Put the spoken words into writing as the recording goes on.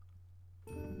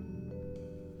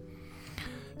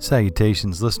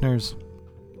Salutations, listeners.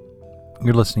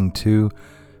 You're listening to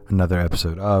another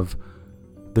episode of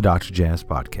the Dr. Jazz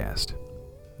Podcast,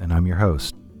 and I'm your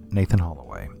host, Nathan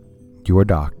Holloway, your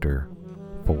doctor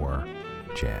for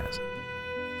jazz.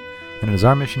 And it is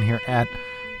our mission here at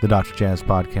the Dr. Jazz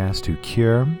Podcast to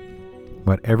cure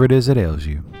whatever it is that ails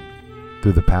you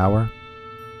through the power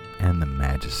and the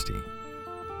majesty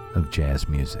of jazz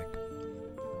music.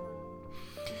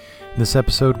 In this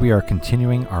episode, we are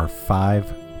continuing our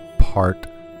 5-part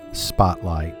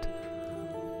spotlight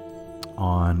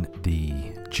on the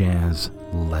jazz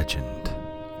legend,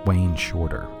 Wayne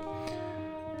Shorter,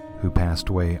 who passed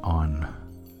away on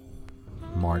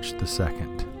March the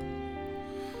 2nd.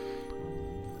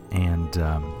 And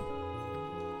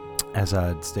as I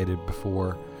had stated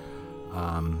before,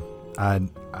 I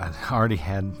already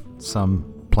had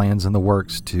some plans in the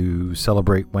works to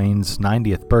celebrate Wayne's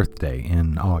 90th birthday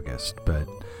in August, but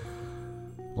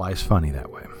life's funny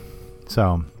that way.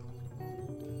 So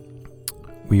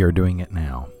we are doing it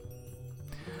now,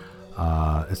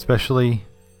 especially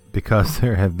because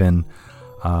there have been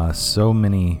so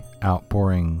many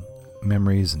outpouring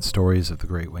memories and stories of the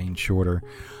great Wayne Shorter.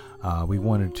 We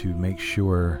wanted to make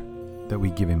sure that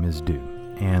we give him his due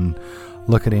and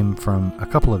look at him from a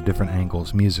couple of different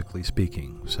angles, musically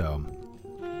speaking. So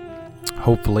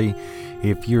hopefully,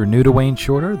 if you're new to Wayne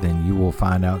Shorter, then you will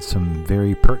find out some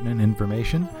very pertinent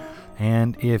information.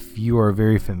 And if you are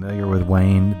very familiar with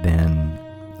Wayne, then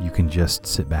you can just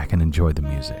sit back and enjoy the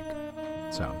music.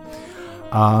 So,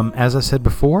 as I said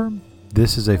before,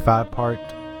 this is a 5-part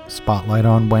spotlight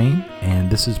on Wayne,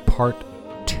 and this is part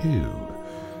 2.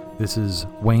 This is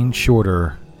Wayne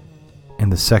Shorter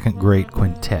and the Second Great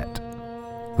Quintet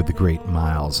with the great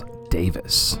Miles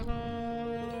Davis.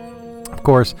 Of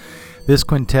course, this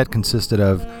quintet consisted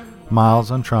of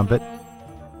Miles on trumpet,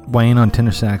 Wayne on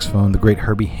tenor saxophone, the great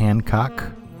Herbie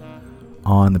Hancock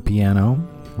on the piano,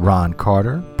 Ron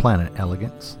Carter, Planet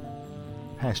Elegance,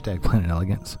 #Planet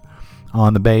Elegance,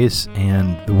 on the bass,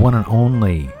 and the one and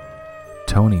only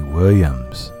Tony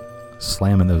Williams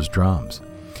slamming those drums.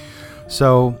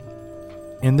 So,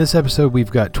 in this episode,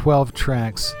 we've got 12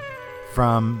 tracks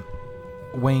from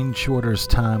Wayne Shorter's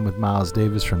time with Miles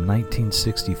Davis from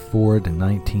 1964 to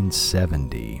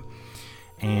 1970.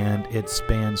 And it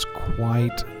spans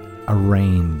quite a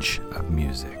range of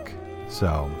music.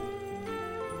 So,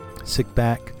 sit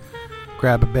back,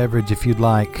 grab a beverage if you'd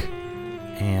like,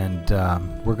 and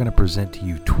we're going to present to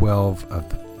you 12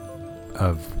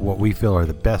 of what we feel are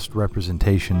the best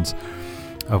representations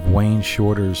of Wayne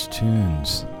Shorter's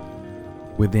tunes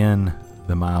within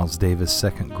the Miles Davis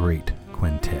Second Great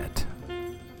Quintet.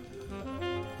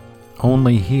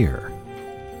 Only here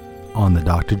on the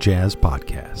Dr. Jazz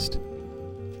Podcast.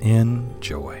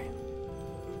 Enjoy.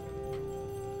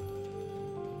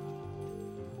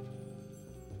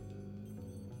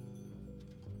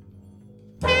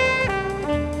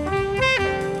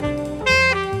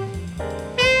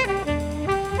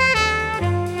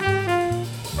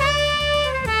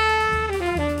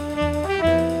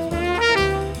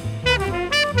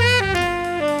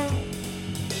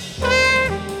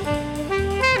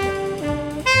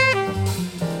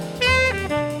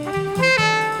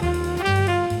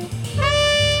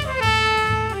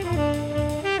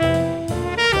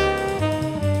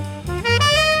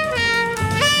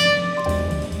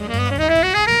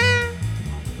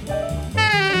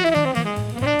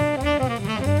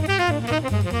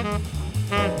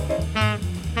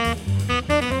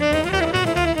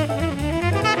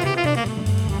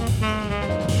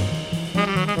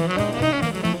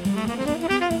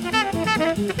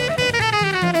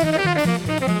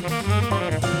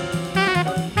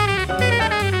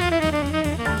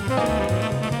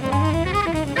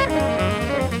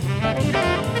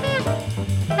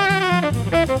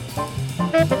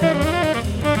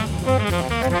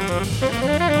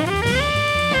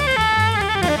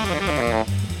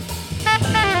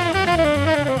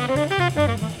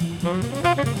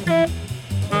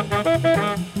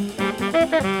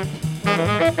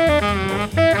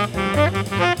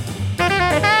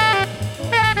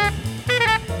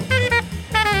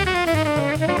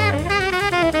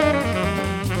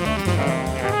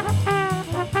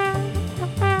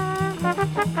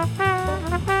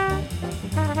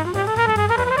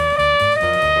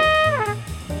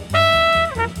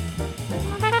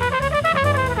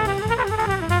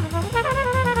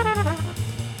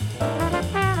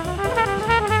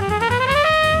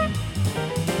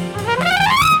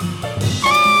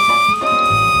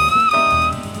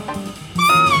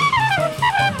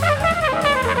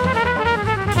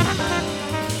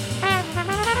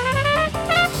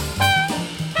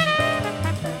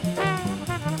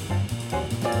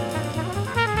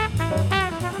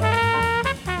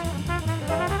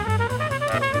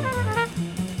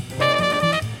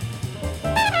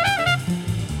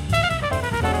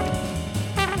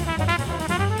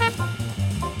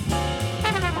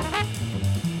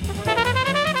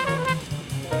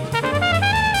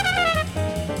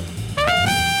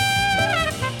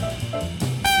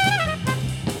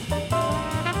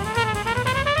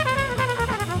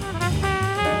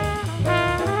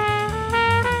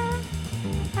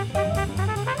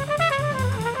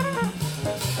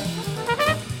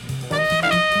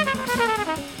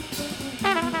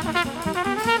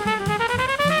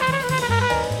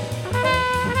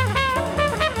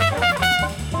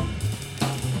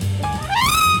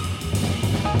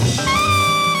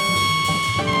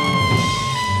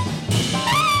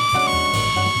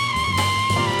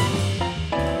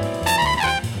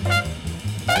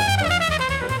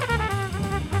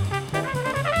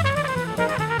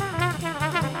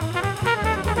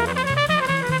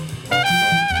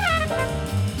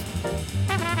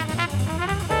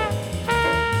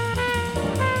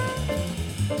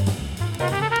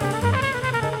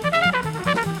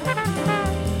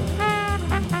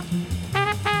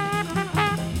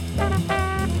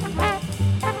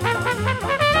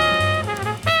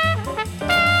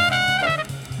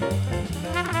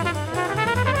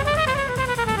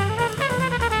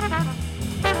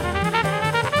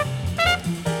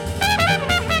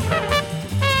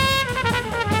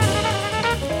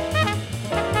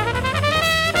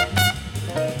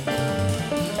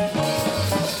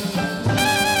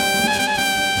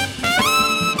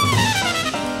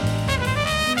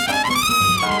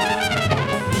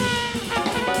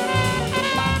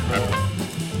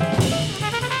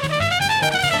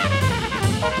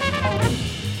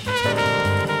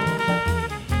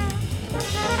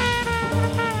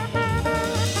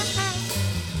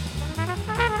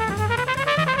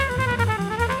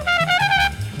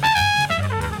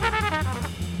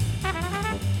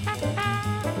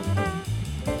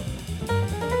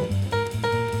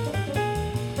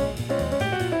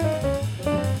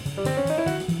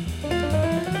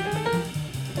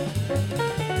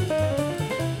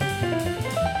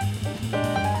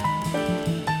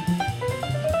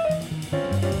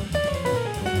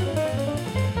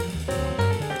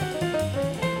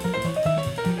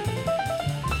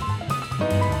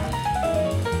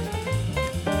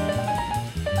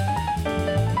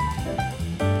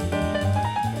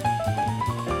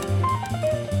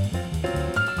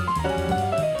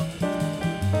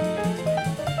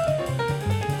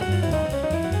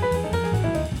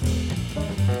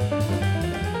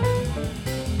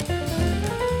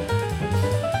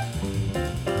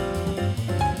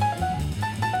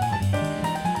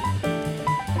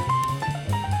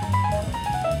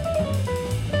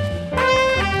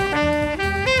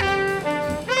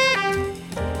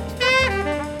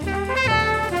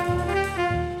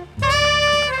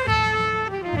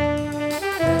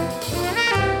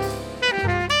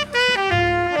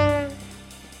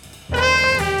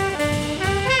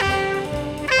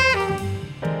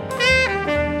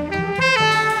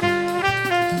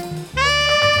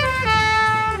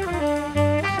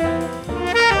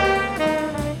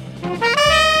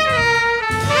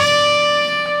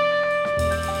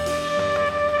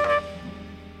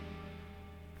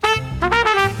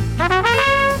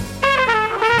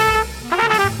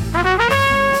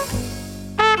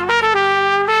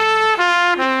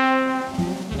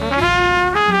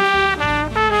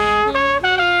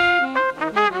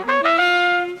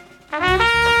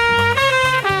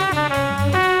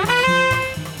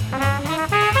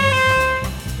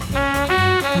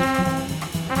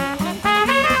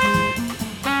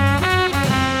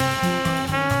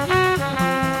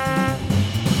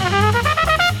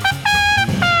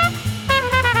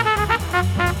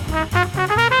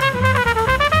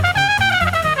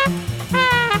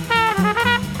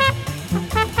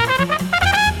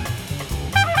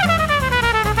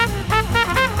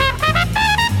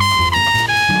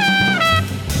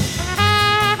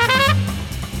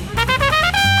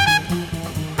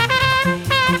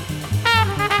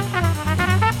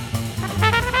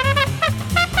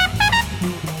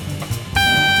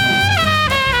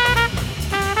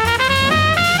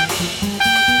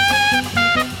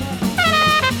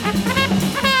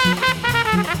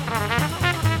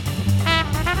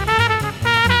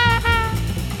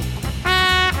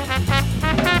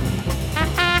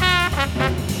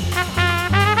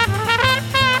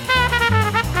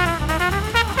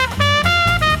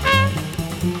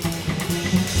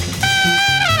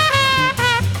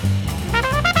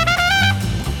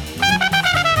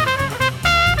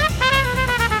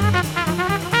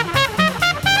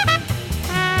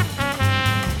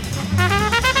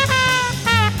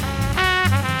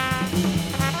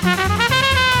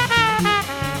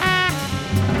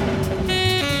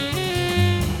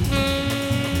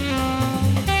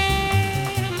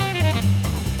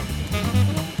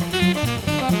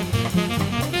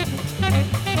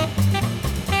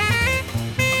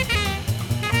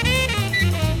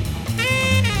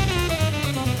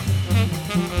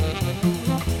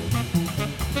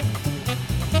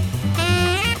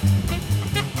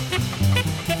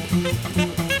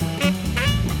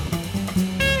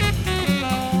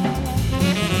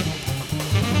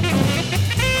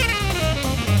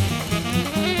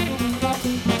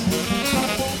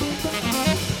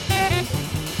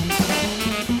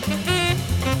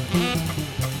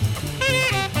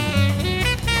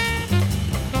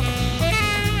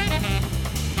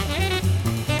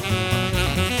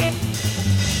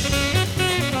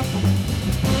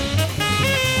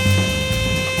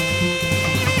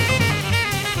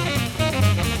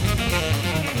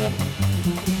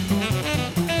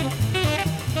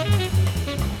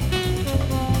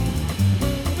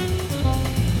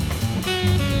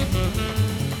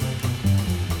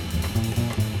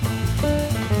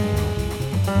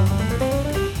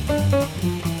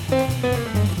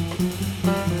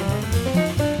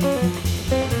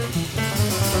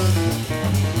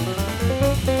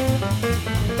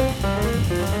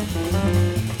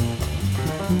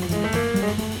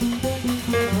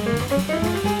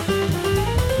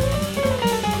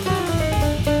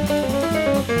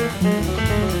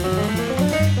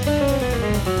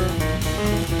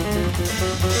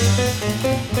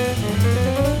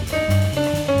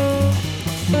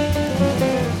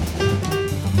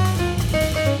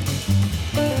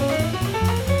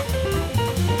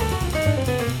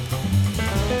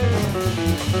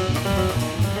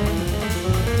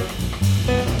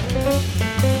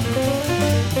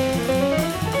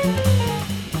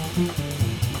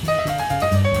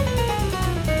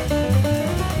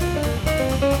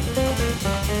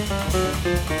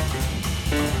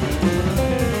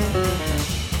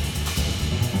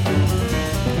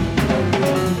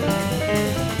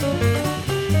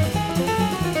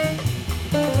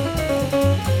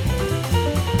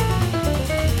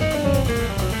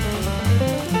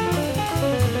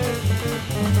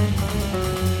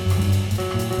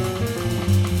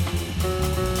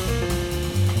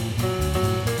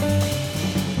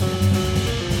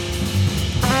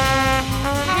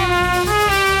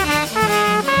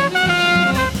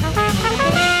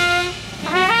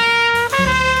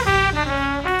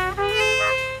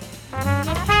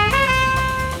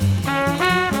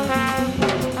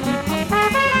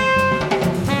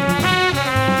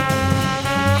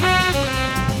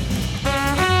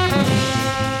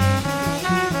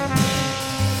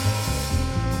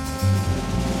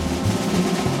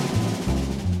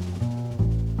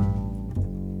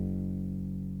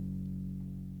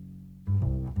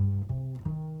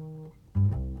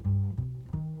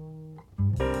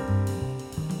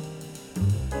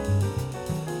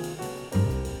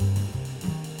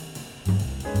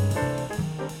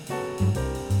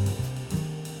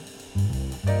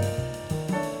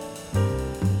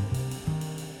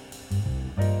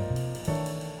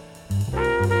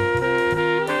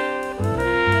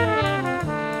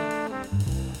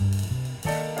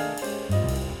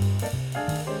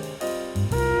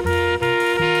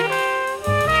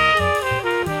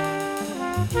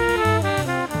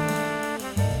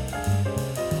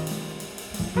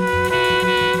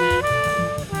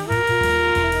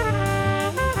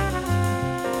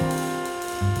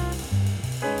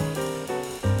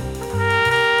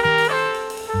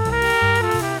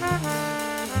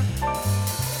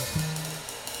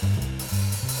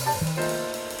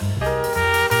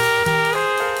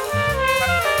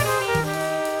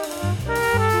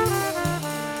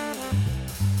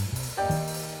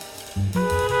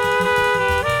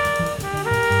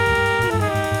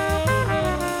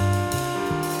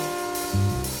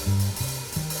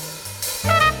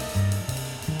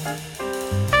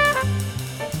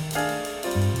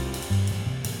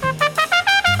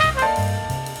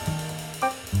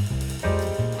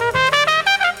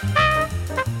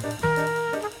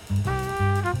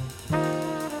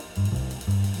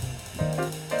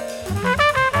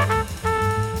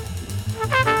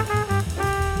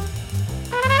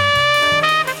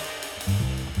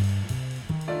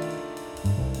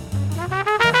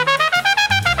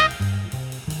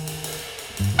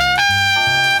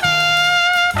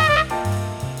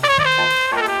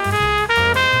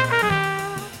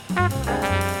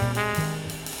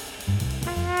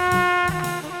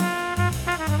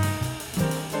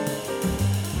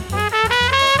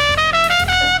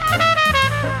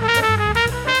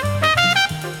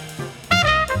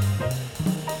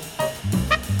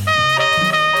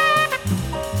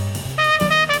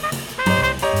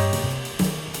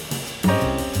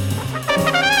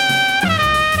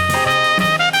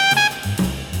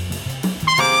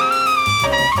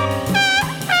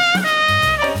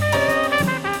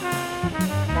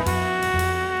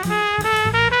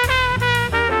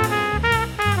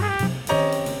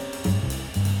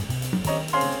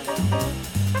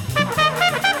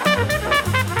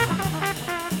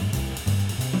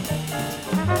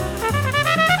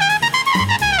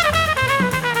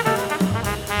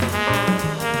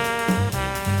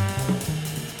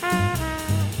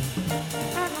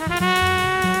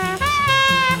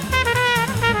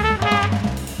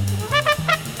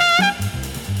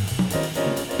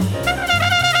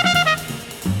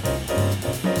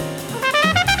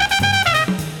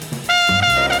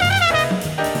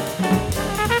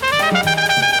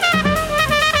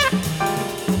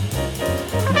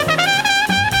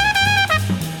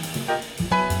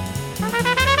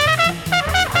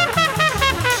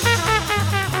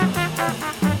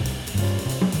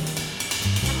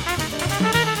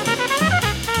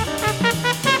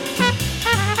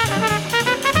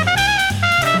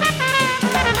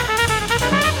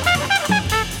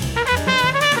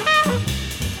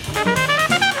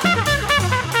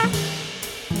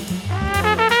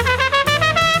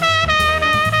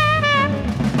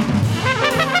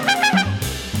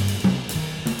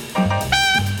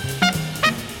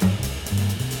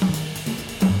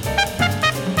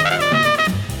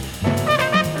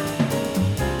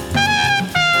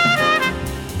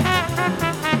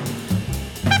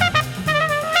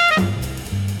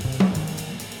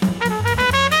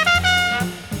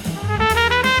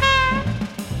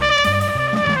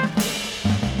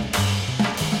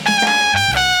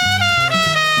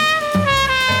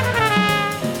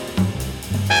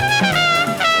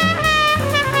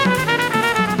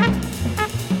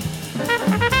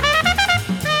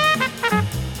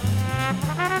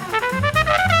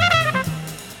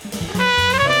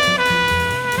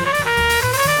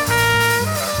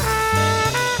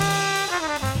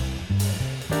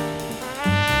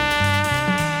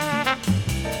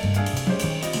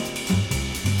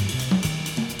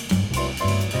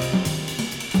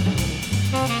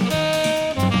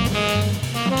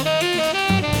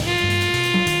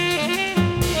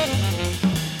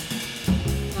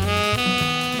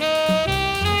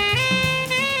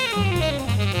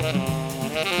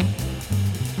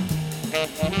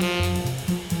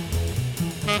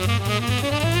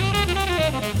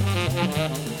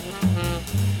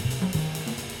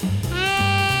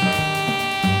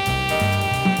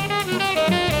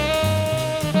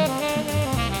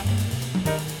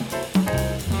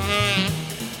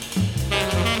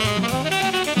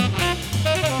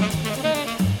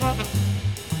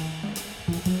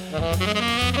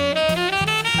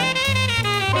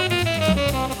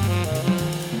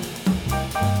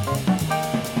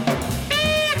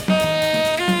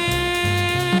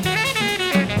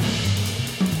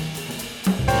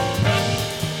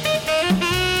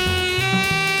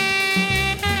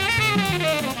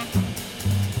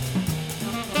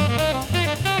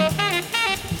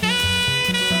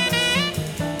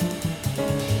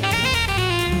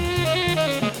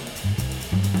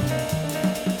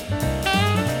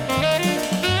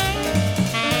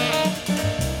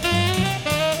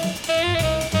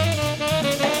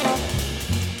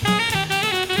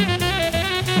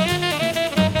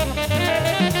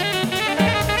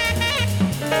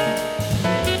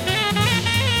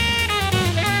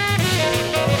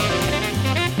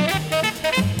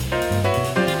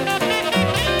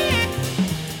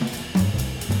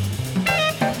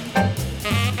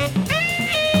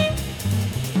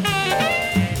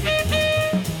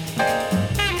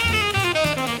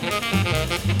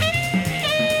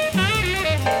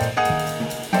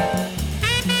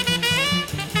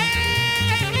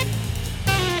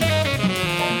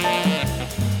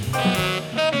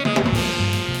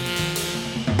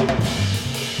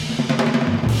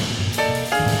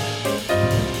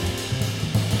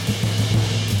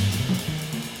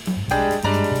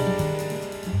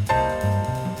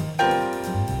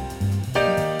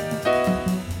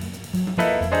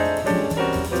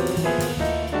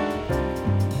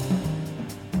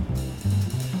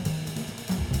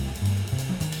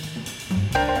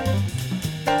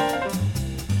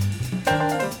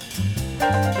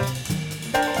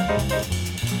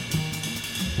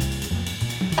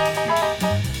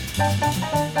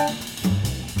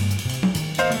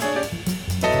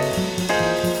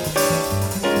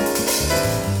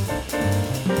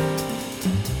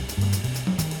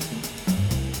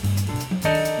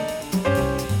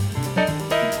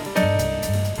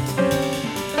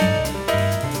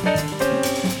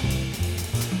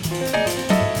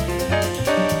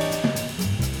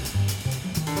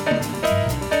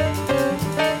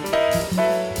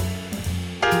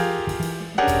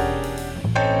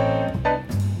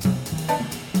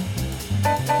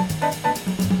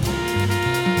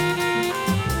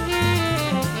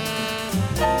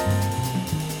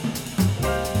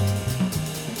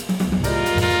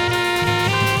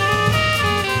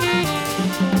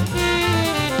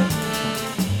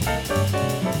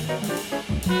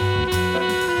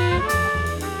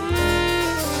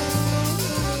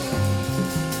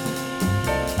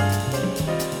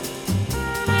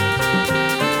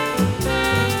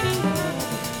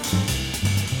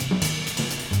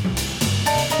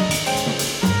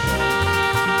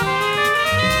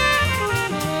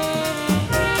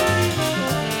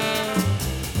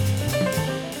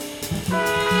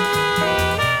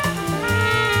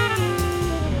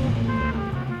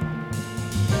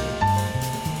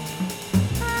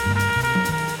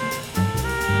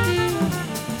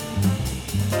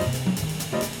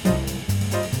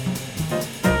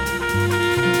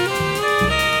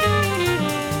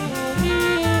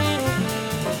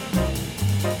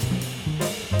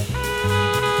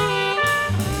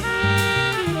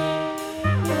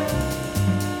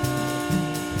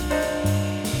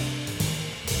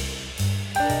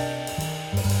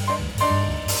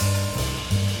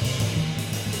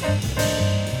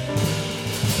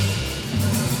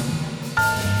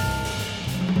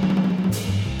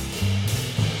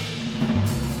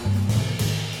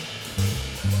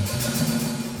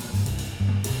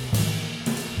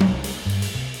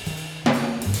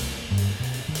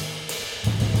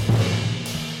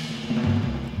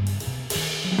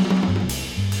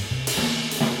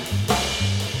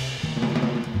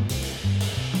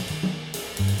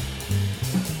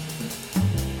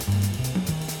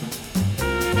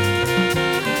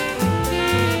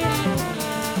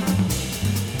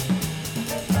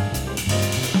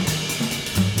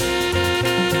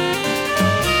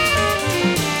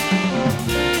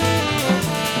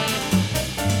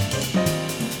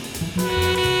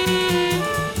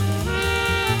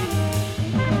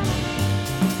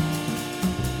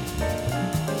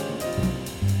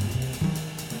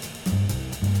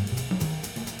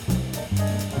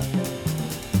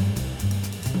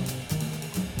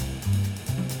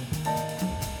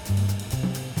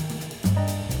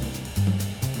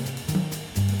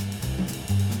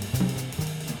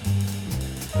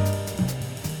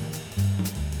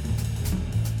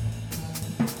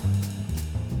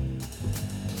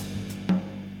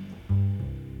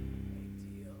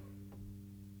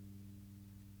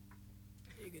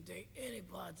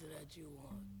 parts of that you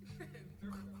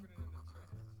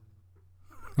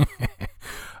want.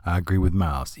 I agree with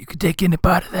Miles. You can take any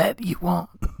part of that you want.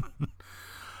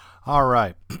 All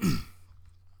right.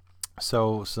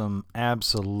 So some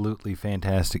absolutely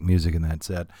fantastic music in that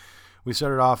set. We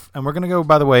started off, and we're going to go,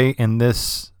 by the way, in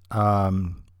this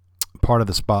part of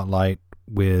the spotlight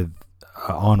with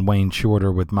on Wayne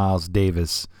Shorter with Miles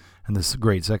Davis and this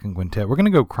great second quintet. We're going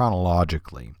to go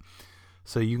chronologically,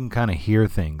 so you can kind of hear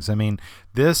things. I mean,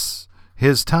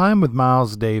 his time with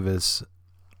Miles Davis,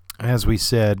 as we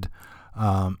said,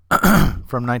 from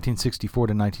 1964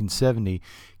 to 1970,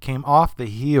 came off the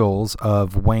heels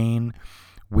of Wayne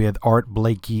with Art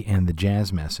Blakey and the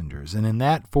Jazz Messengers. And in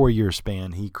that 4-year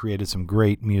span, he created some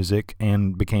great music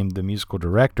and became the musical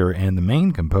director and the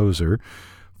main composer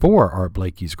for Art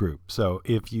Blakey's group. So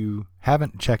if you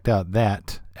haven't checked out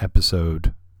that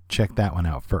episode, check that one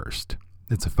out first.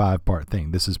 It's a 5-part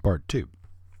thing. This is part 2.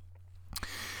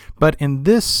 But in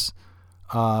this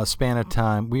span of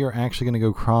time, we are actually going to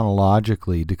go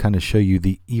chronologically to kind of show you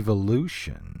the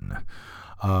evolution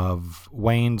of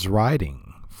Wayne's writing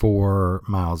for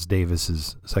Miles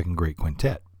Davis's second great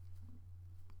quintet.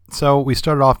 So we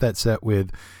started off that set with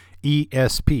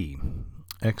ESP,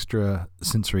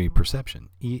 Extrasensory Perception,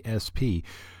 ESP,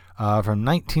 from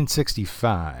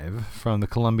 1965 from the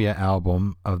Columbia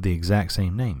album of the exact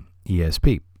same name,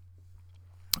 ESP.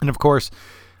 And of course,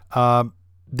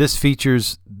 this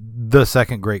features the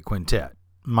second great quintet.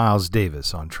 Miles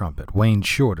Davis on trumpet, Wayne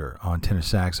Shorter on tenor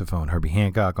saxophone, Herbie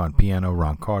Hancock on piano,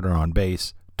 Ron Carter on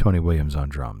bass, Tony Williams on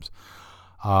drums.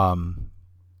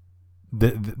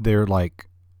 They're like,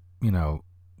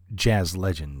 jazz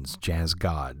legends, jazz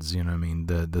gods. You know what I mean?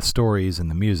 The stories and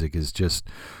the music is just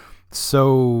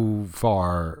so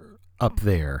far up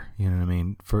there. You know what I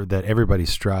mean? For that, everybody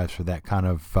strives for that kind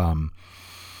of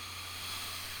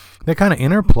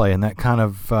interplay and that kind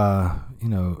of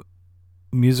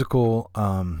musical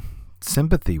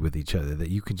sympathy with each other, that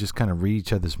you can just kind of read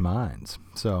each other's minds.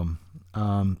 So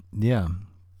yeah.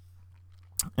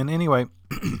 And anyway,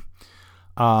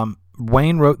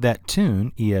 Wayne wrote that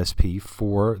tune, ESP,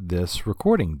 for this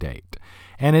recording date.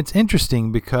 And it's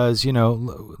interesting because,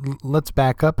 let's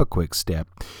back up a quick step.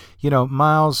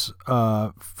 Miles'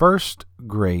 first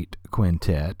great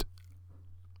quintet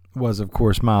was, of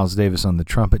course, Miles Davis on the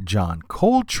trumpet, John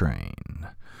Coltrane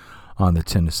on the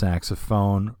tenor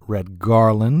saxophone, Red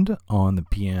Garland on the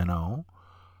piano,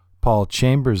 Paul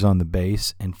Chambers on the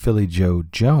bass, and Philly Joe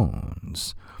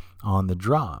Jones on the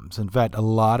drums. In fact, a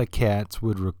lot of cats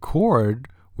would record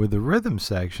with the rhythm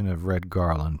section of Red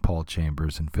Garland, Paul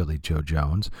Chambers, and Philly Joe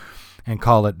Jones and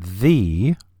call it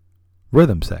the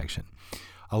rhythm section.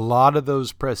 A lot of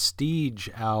those prestige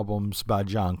albums by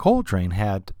John Coltrane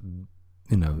had,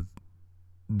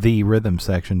 the rhythm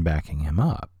section backing him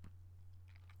up.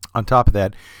 On top of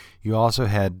that, you also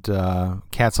had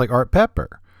cats like Art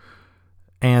Pepper.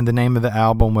 And the name of the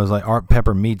album was like Art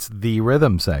Pepper Meets the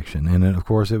Rhythm Section. And of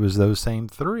course, it was those same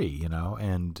three,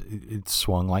 and it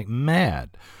swung like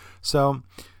mad. So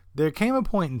there came a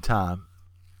point in time,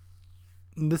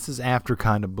 and this is after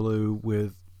Kind of Blue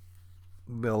with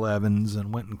Bill Evans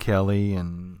and Wynton Kelly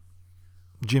and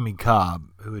Jimmy Cobb,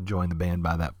 who had joined the band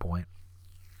by that point,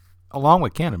 along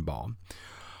with Cannonball.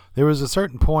 There was a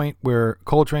certain point where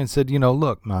Coltrane said,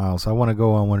 look, Miles, I want to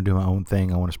go, I want to do my own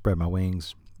thing, I want to spread my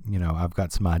wings. I've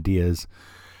got some ideas.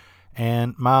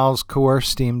 And Miles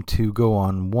coerced him to go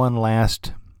on one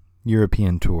last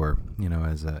European tour,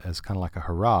 as kind of like a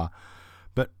hurrah.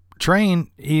 But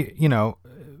Train,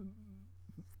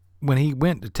 when he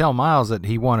went to tell Miles that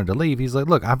he wanted to leave, he's like,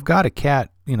 look, I've got a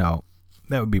cat, that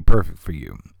would be perfect for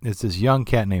you. It's this young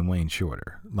cat named Wayne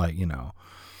Shorter, And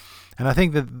I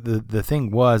think that the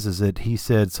thing is that he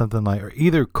said something like, or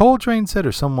either Coltrane said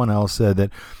or someone else said that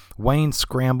Wayne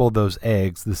scrambled those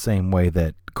eggs the same way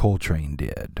that Coltrane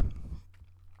did.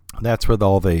 That's where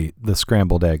all the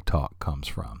scrambled egg talk comes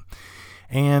from.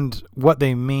 And what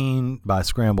they mean by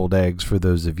scrambled eggs, for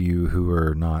those of you who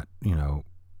are not,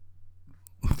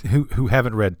 who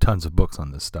haven't read tons of books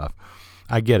on this stuff,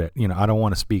 I get it. I don't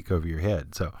want to speak over your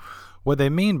head. So what they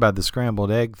mean by the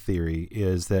scrambled egg theory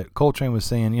is that Coltrane was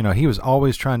saying, he was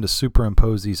always trying to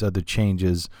superimpose these other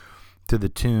changes to the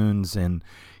tunes, and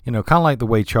kind of like the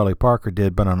way Charlie Parker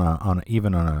did, but on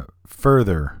a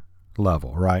further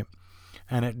level, right?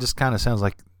 And it just kind of sounds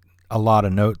like a lot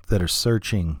of notes that are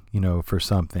searching, for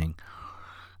something,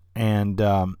 and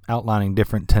outlining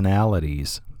different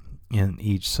tonalities in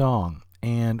each song.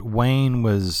 And Wayne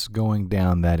was going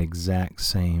down that exact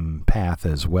same path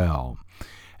as well,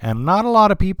 and not a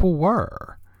lot of people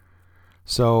were.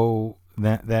 So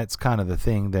that's kind of the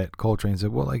thing that Coltrane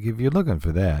said, well, like, if you're looking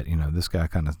for that, this guy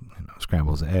kind of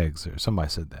scrambles eggs, or somebody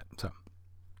said that. So,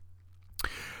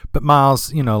 But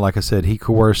Miles, like I said, he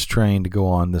coerced Train to go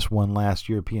on this one last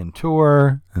European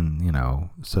tour, and,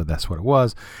 so that's what it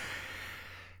was.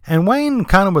 And Wayne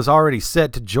kind of was already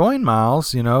set to join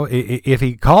Miles, if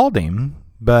he called him,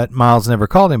 but Miles never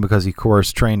called him because he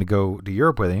coerced Train to go to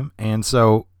Europe with him. And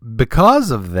so because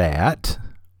of that,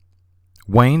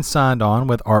 Wayne signed on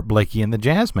with Art Blakey and the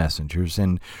Jazz Messengers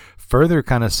and further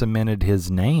kind of cemented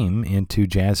his name into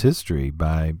jazz history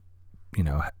by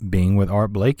being with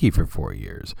Art Blakey for 4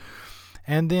 years.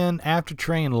 And then after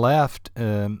Train left,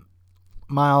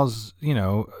 Miles,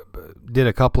 did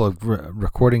a couple of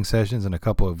recording sessions and a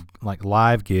couple of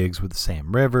live gigs with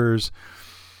Sam Rivers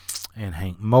and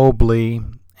Hank Mobley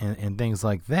and things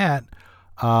like that.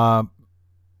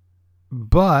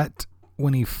 But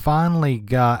when he finally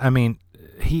got,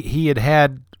 he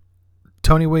had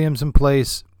Tony Williams in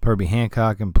place, Herbie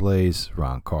Hancock in place,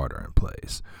 Ron Carter in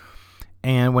place.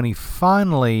 And when he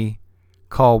finally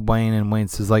called Wayne, and Wayne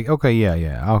says okay,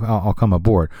 yeah, I'll come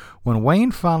aboard. When Wayne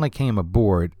finally came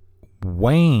aboard,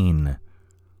 Wayne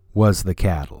was the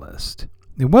catalyst.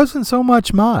 It wasn't so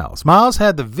much Miles. Miles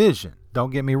had the vision. Don't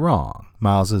get me wrong.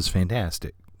 Miles is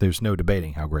fantastic. There's no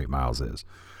debating how great Miles is.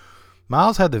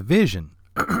 Miles had the vision,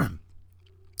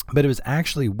 but it was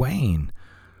actually Wayne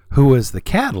who was the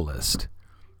catalyst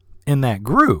in that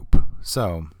group.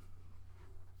 So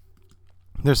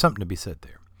there's something to be said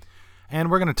there.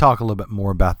 And we're going to talk a little bit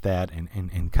more about that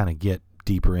and kind of get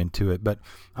deeper into it. But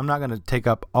I'm not going to take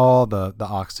up all the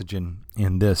oxygen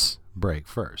in this break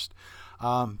first.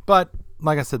 But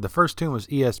like I said, the first tune was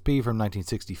ESP from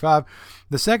 1965.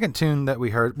 The second tune that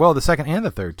we heard, the second and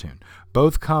the third tune,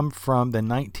 both come from the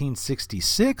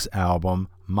 1966 album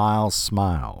Miles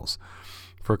Smiles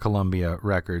for Columbia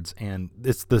Records. And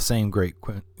it's the same great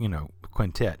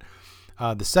quintet.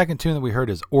 The second tune that we heard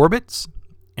is Orbits.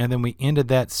 And then we ended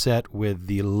that set with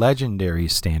the legendary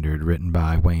standard written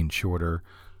by Wayne Shorter,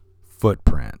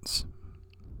 Footprints,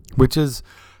 which is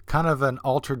kind of an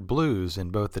altered blues in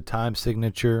both the time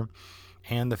signature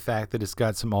and the fact that it's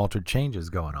got some altered changes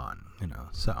going on,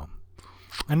 so.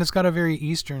 And it's got a very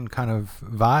Eastern kind of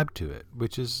vibe to it,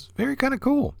 which is very kind of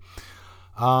cool.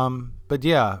 But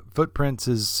yeah, Footprints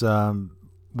is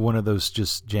one of those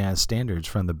just jazz standards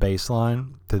from the bass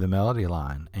line to the melody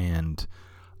line. And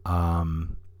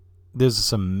there's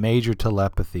some major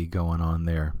telepathy going on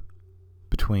there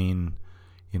between,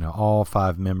 all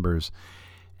five members.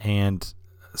 And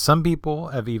some people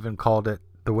have even called it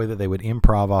the way that they would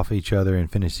improv off each other and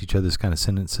finish each other's kind of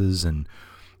sentences and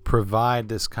provide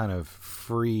this kind of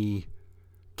free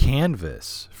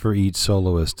canvas for each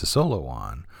soloist to solo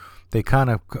on.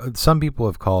 Some people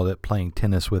have called it playing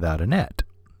tennis without a net.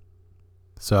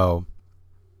 So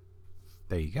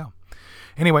there you go.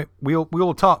 Anyway, we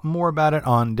will talk more about it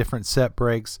on different set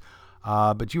breaks.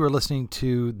 But you are listening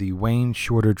to the Wayne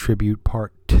Shorter Tribute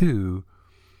Part 2.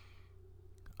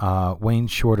 Wayne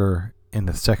Shorter in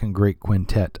the second great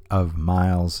quintet of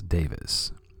Miles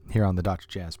Davis, here on the Dr.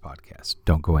 Jazz Podcast.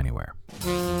 Don't go anywhere.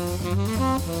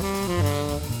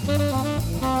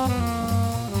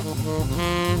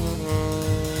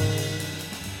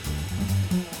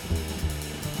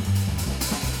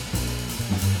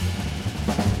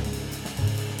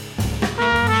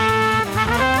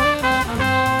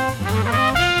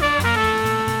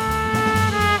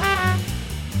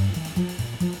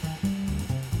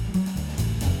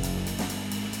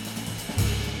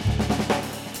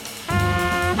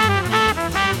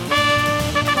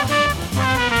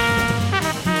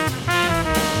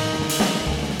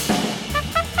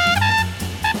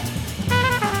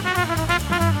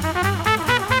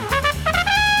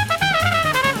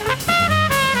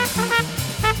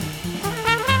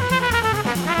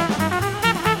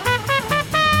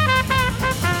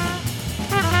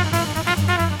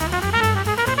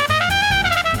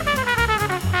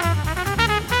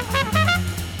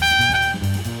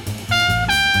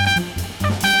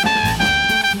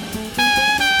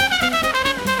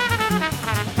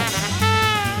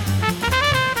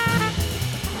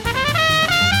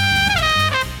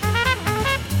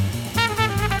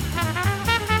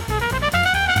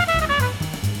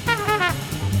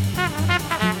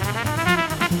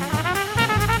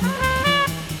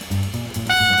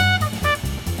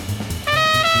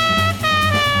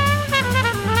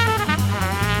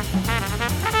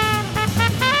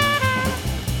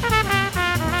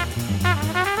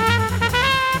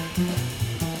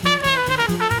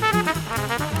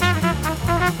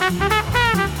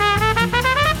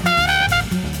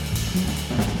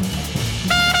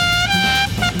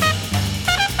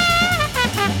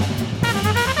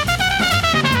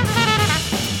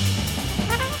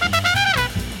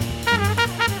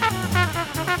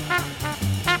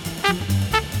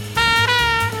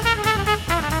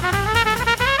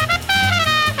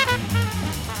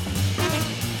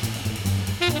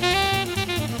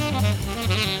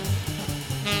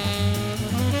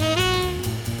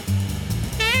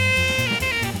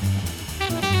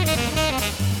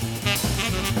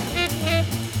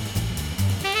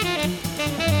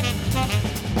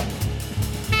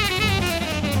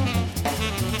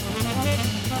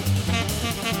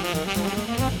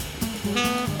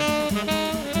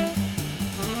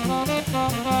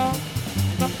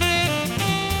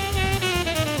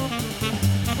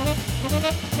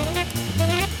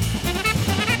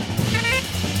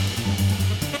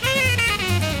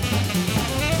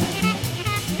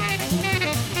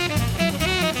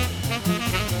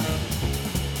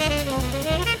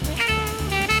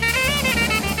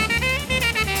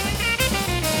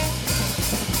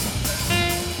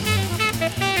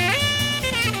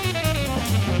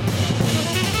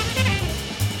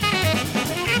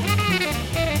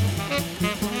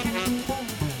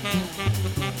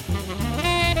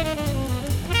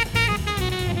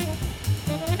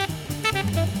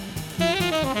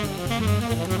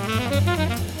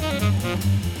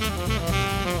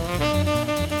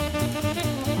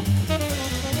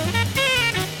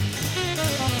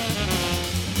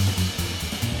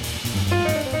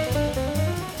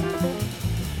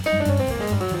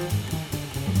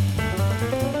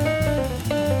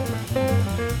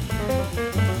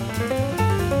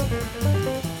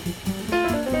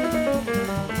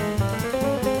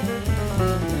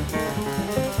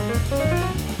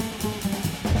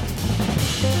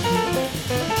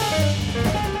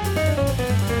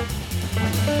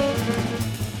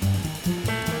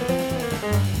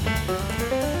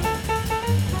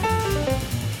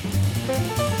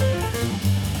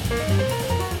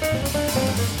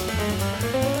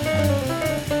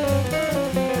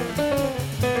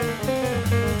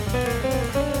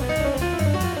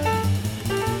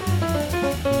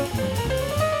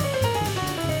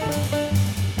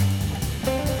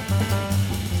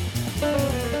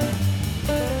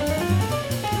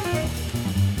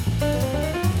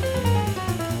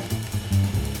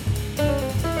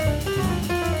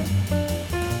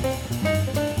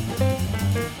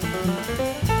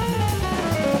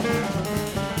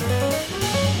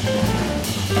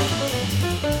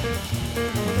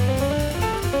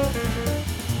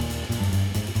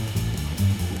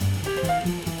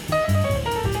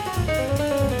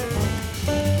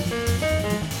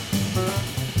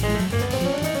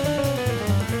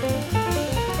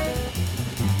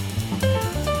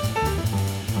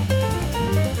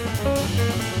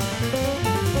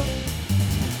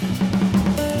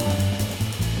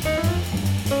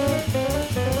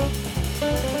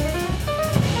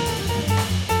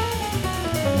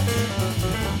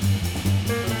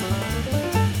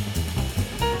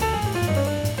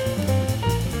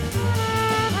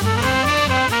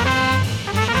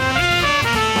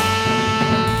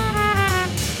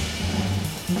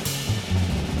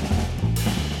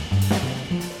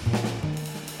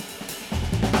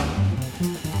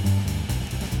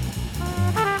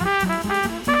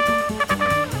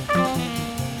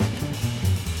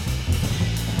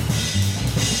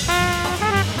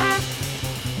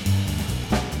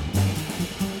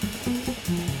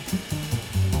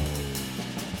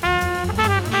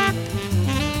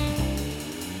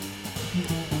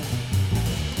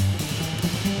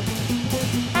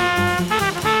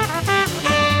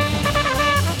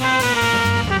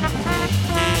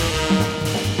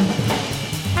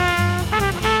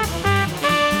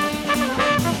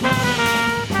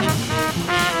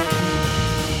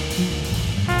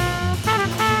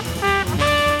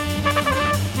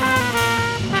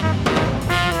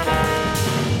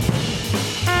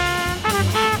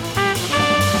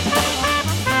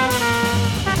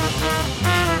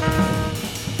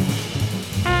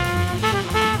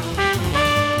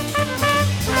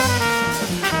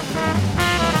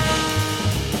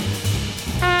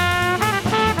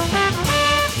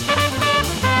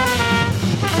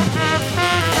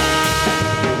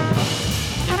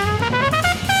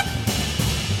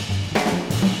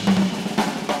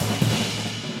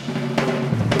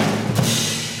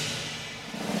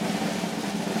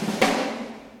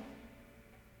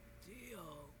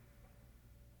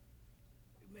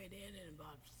 that ending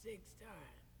about 6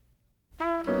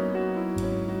 times.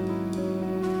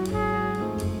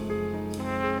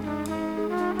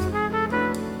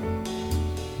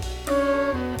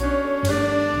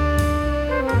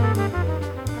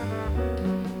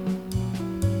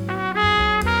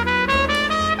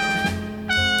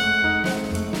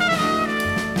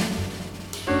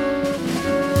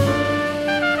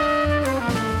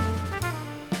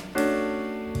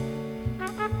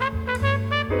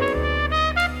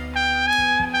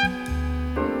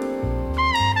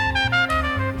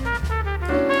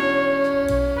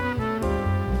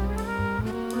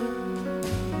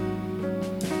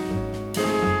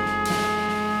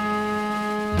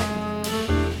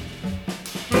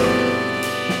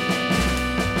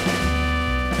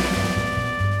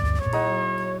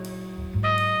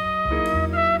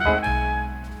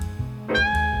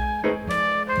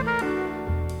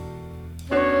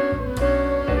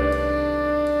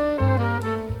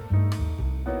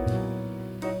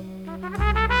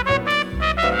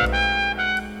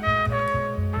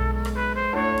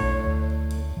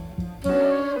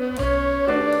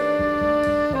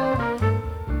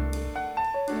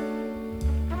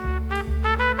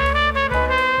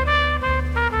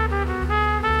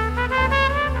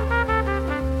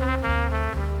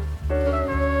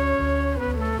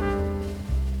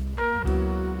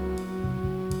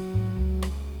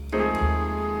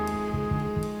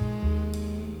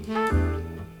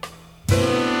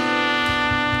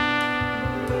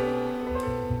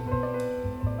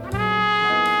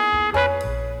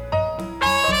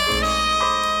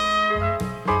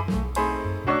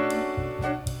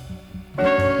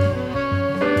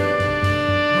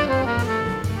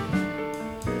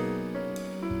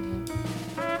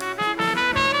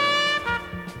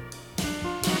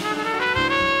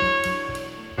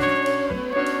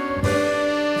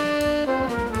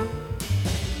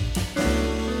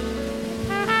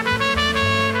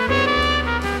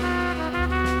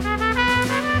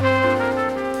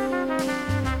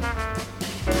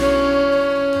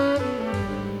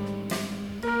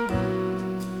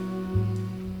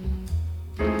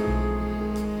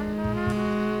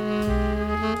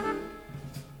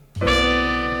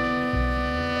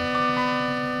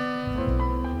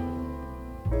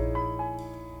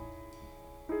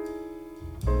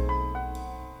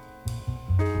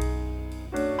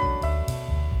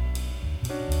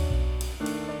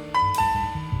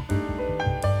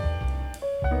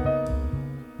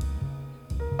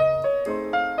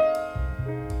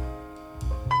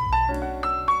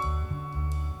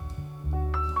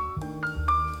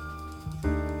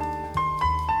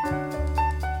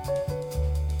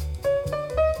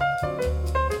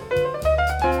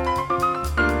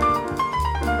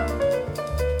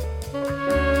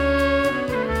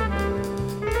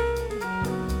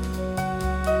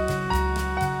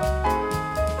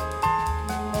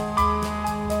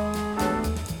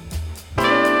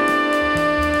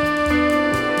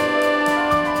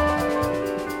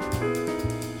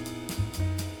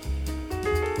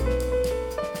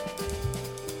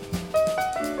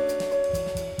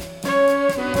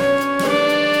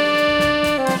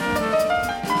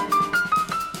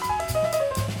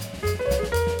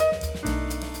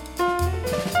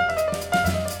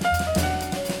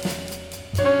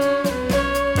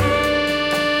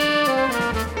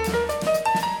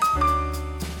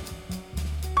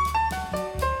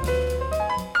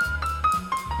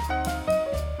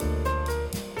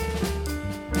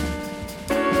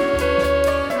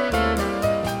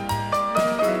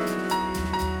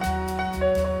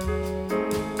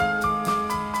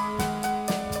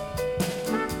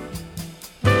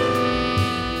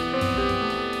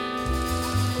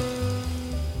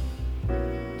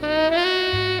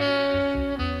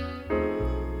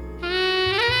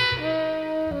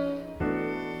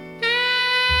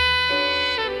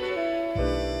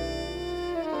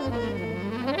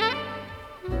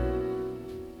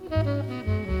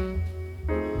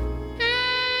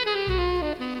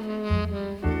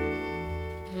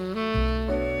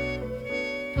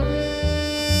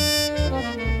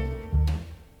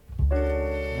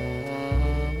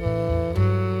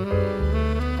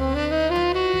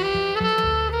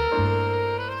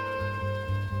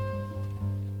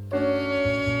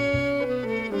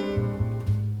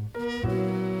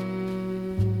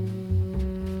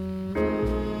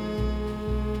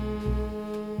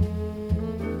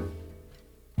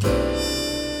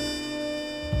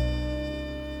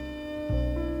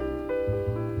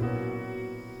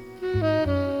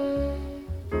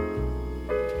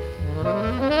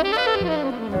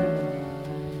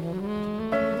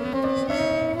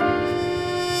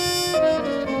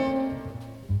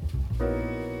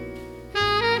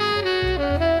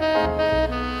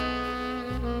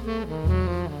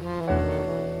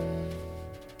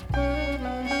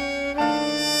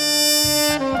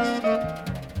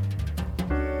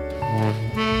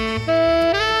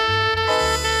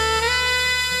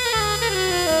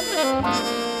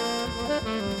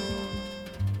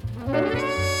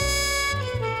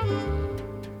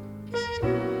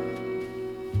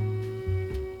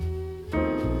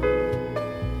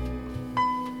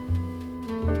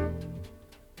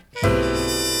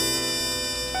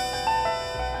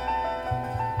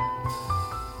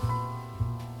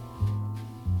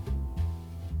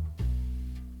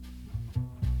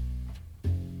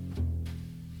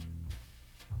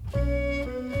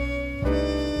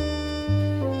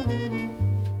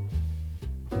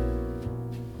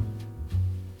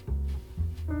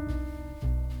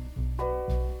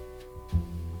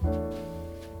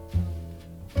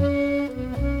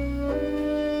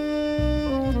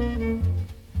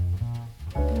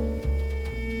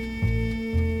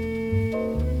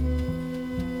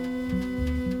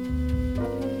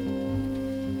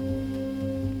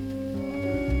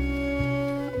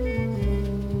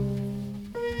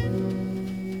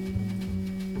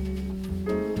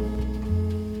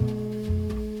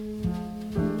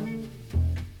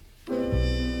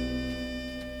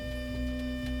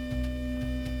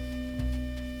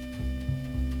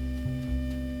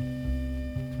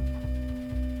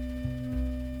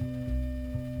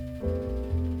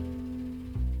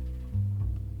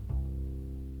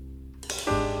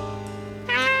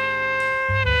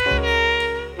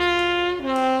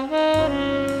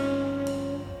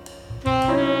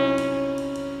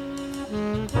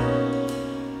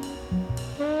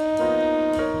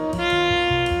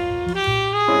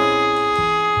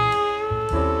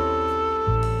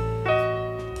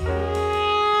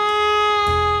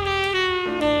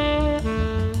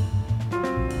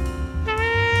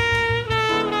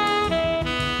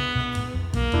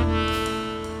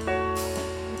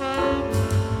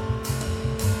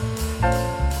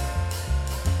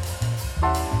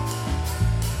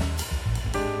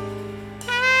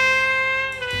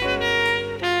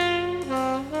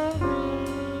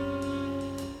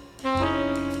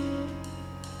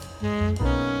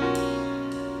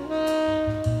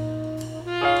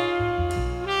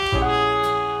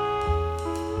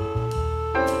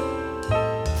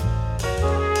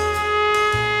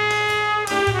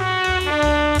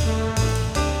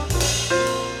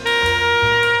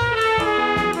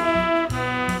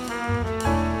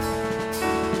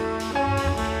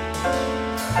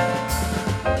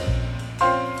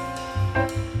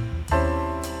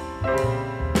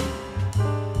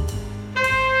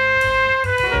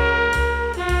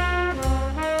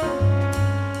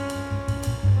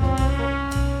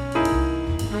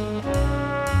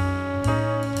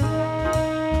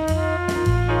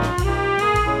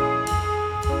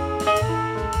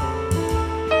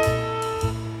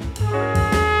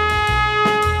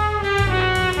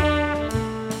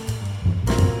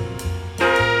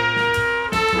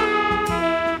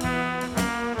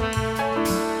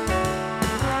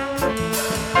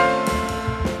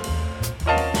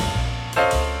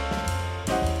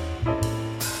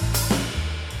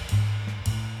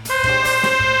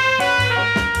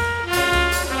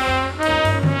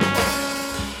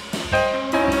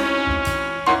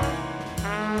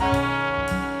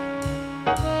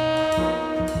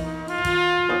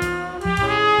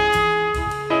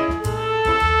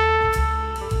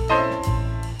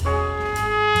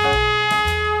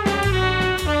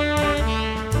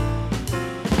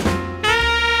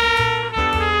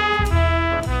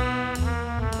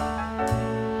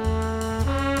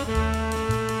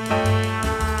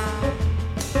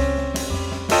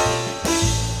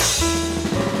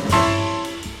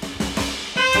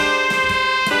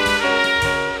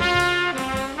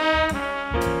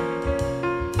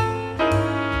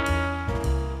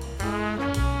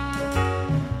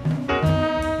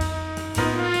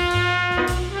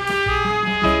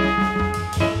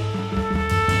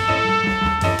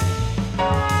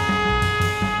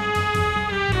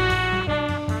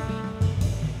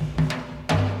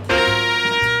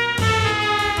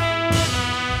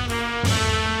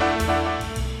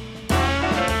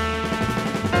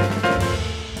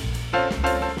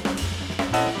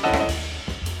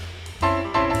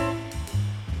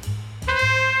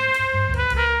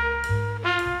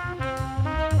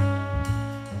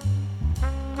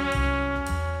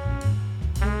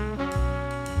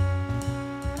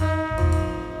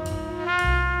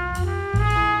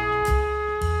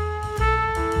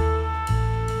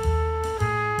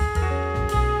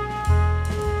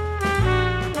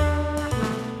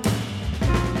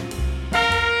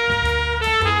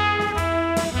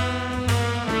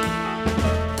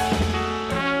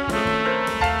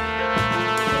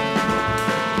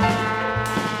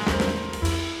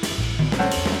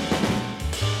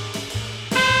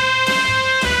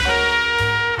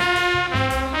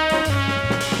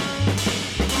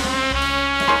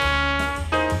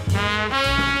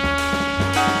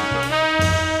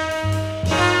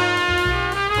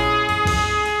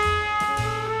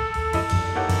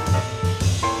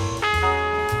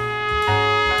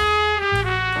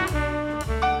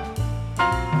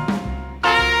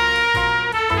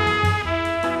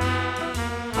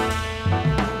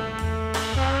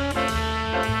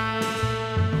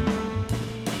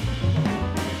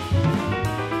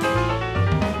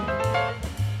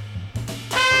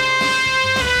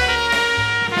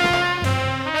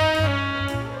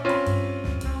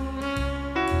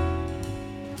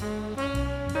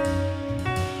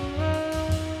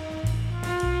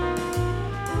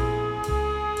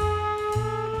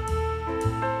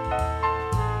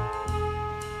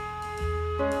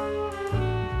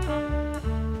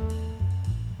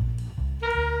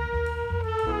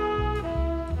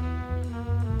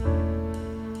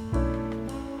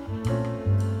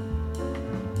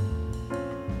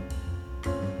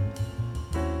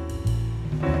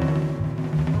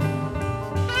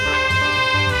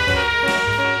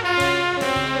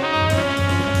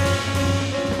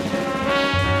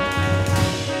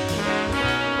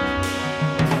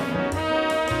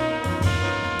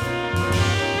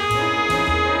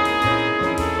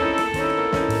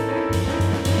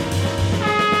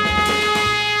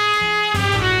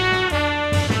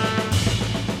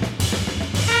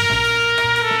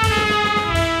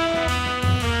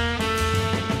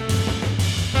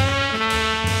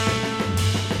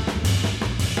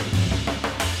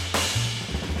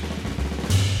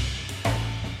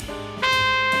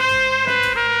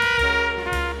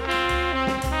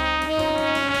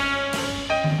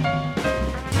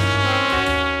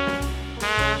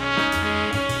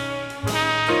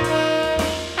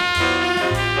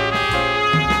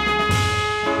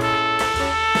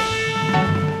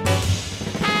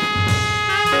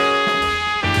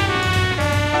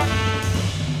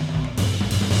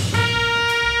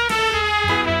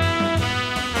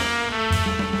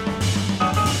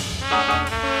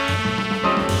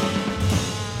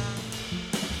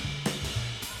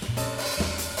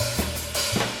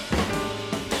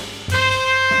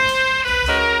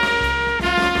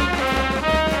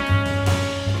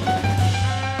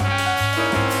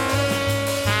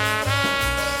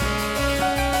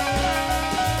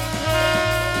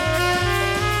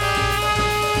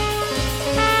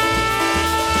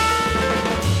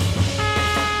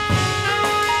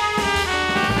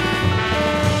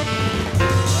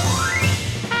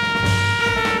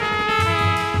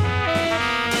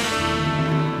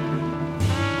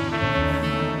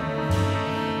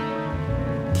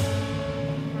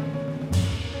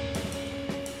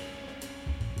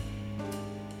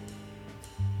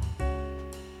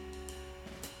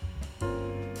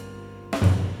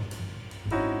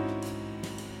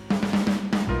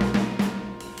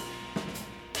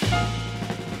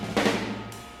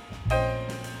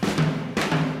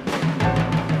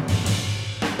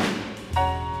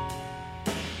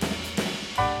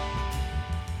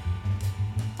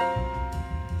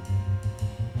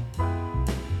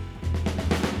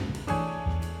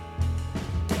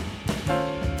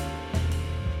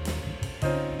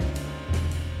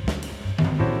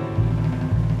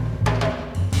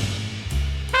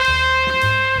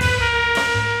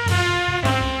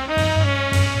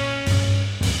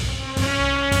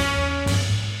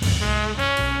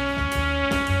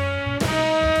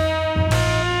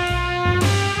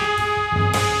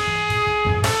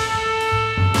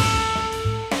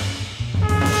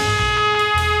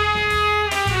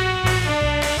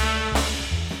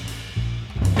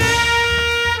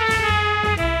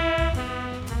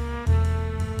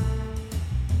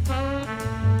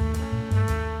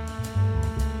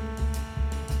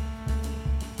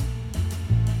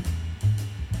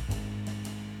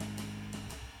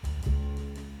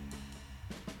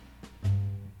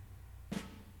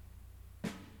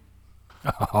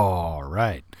 All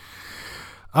right.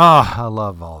 I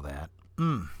love all that.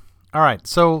 All right,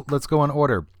 so let's go in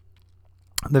order.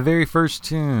 The very first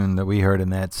tune that we heard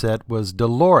in that set was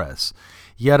Dolores,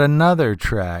 yet another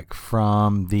track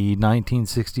from the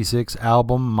 1966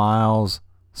 album Miles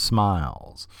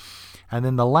Smiles. And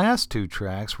then the last two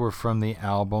tracks were from the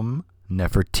album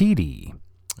Nefertiti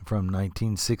from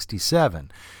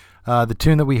 1967. The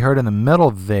tune that we heard in the middle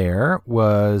there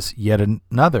was yet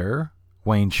another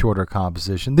Wayne Shorter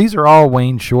composition. These are all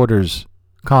Wayne Shorter's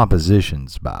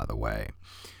compositions, by the way.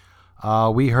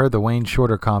 We heard the Wayne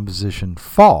Shorter composition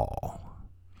Fall,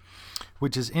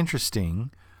 which is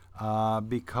interesting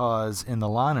because in the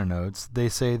liner notes they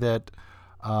say that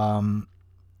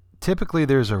typically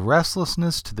there's a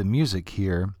restlessness to the music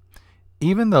here.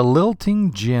 Even the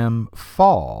lilting gem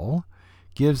Fall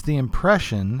gives the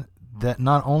impression that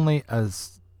not only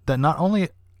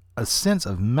a sense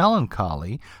of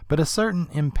melancholy, but a certain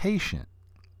impatience.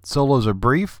 Solos are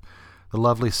brief. The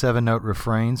lovely 7-note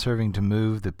refrain, serving to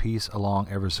move the piece along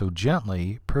ever so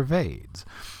gently, pervades.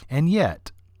 And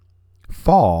yet,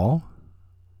 Fall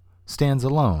stands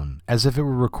alone, as if it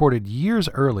were recorded years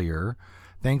earlier,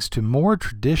 thanks to more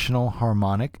traditional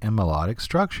harmonic and melodic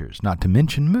structures, not to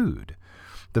mention mood.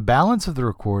 The balance of the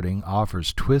recording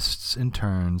offers twists and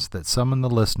turns that summon the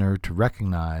listener to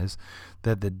recognize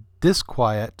that the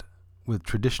disquiet with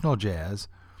traditional jazz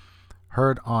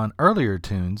heard on earlier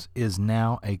tunes is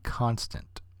now a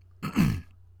constant.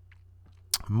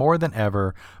 More than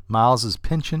ever, Miles's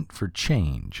penchant for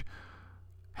change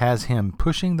has him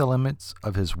pushing the limits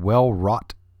of his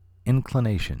well-wrought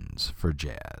inclinations for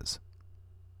jazz.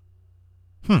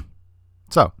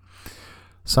 So,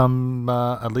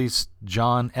 at least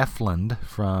John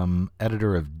Efland,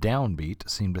 editor of Downbeat,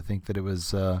 seemed to think that it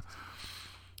was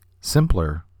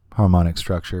simpler harmonic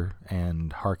structure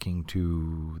and harking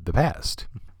to the past.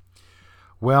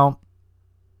 Well,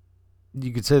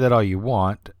 you could say that all you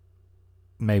want.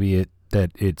 Maybe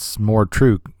it's more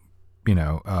true,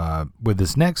 with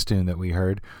this next tune that we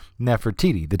heard,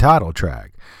 Nefertiti, the title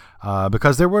track,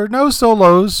 because there were no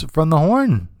solos from the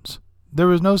horns. There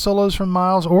was no solos from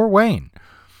Miles or Wayne.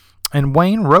 And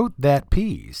Wayne wrote that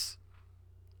piece.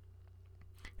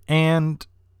 But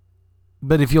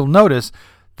if you'll notice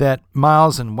that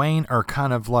Miles and Wayne are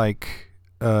kind of like,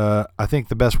 I think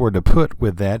the best word to put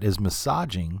with that is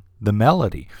massaging the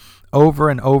melody over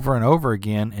and over and over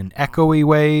again in echoey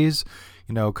ways,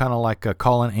 kind of like a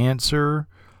call and answer,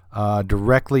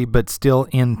 directly but still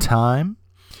in time.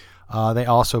 They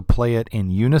also play it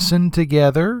in unison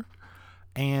together.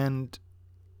 And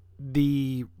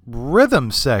the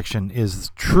rhythm section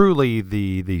is truly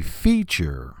the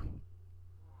feature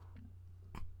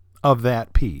of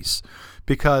that piece,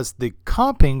 because the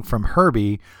comping from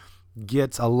Herbie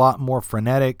gets a lot more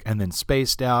frenetic and then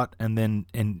spaced out, and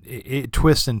it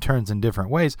twists and turns in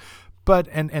different ways. But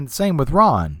and same with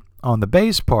Ron on the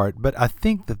bass part. But I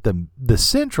think that the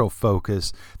central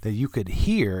focus that you could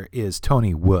hear is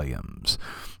Tony Williams.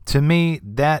 To me,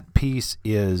 that piece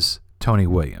is Tony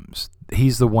Williams.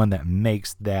 He's the one that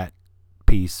makes that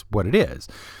piece what it is,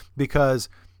 because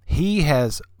he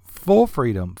has full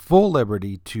freedom, full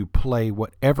liberty to play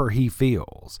whatever he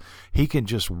feels. He can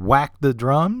just whack the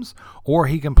drums, or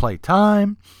he can play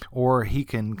time, or he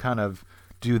can kind of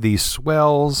do these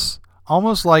swells,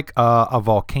 almost like a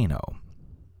volcano.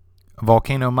 A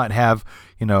volcano might have,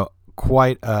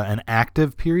 quite an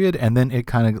active period, and then it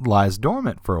kind of lies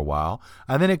dormant for a while,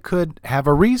 and then it could have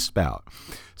a respout.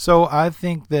 So I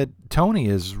think that Tony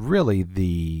is really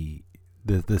the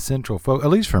central focus,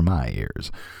 at least for my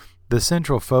ears, the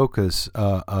central focus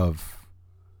of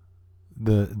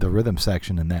the rhythm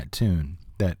section in that tune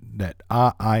that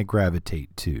I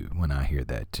gravitate to when I hear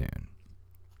that tune.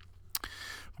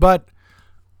 But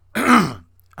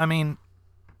I mean,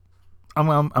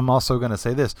 I'm also going to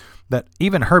say this, that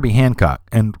even Herbie Hancock,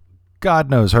 and God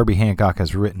knows Herbie Hancock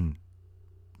has written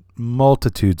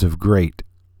multitudes of great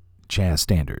jazz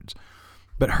standards,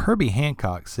 but Herbie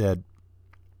Hancock said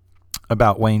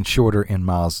about Wayne Shorter and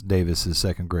Miles Davis's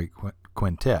second great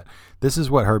quintet, this is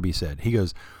what Herbie said. He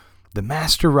goes, "The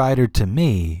master writer to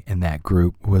me in that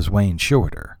group was Wayne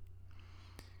Shorter.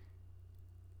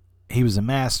 He was a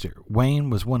master. Wayne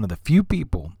was one of the few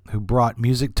people who brought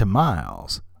music to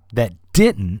Miles that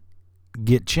didn't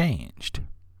get changed."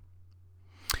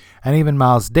 And even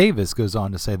Miles Davis goes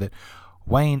on to say that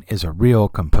Wayne is a real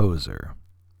composer.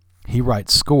 He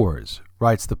writes scores,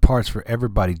 writes the parts for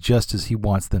everybody just as he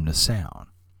wants them to sound.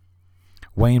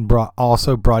 Wayne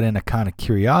also brought in a kind of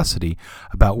curiosity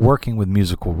about working with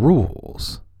musical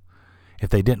rules.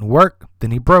 If they didn't work, then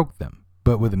he broke them,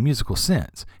 but with a musical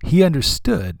sense. He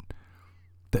understood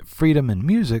that freedom in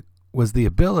music was the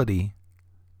ability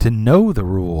to know the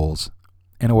rules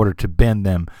in order to bend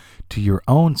them to your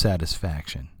own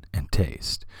satisfaction and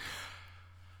taste.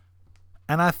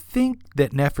 And I think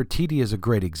that Nefertiti is a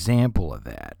great example of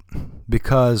that,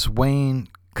 because Wayne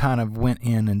kind of went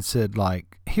in and said,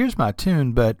 like, here's my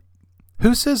tune, but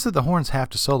who says that the horns have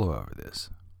to solo over this?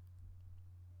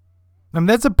 I mean,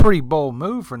 that's a pretty bold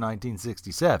move for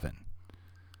 1967.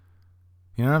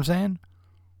 You know what I'm saying?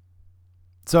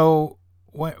 So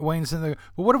Wayne said,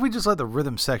 well, what if we just let the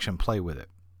rhythm section play with it?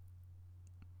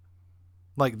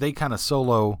 Like, they kind of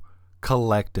solo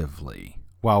collectively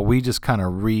while we just kind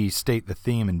of restate the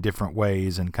theme in different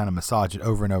ways and kind of massage it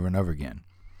over and over and over again.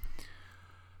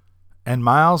 And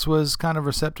Miles was kind of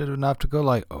receptive enough to go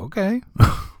like, okay,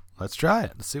 let's try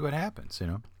it. Let's see what happens, you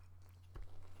know.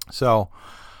 So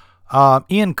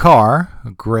Ian Carr,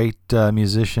 a great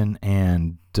musician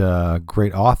and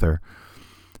great author,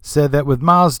 said that with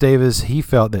Miles Davis, he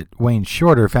felt that Wayne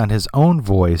Shorter found his own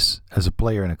voice as a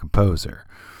player and a composer.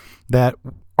 That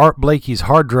Art Blakey's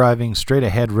hard-driving,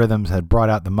 straight-ahead rhythms had brought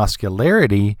out the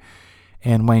muscularity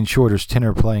in Wayne Shorter's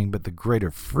tenor playing, but the greater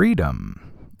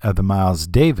freedom of the Miles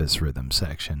Davis rhythm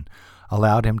section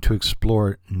allowed him to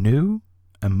explore new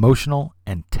emotional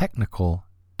and technical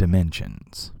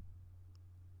dimensions.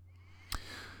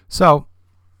 So,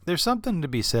 there's something to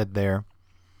be said there.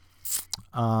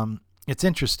 It's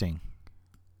interesting,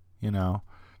 you know,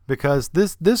 because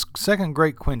this second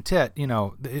great quintet, you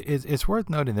know, it's worth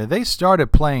noting that they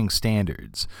started playing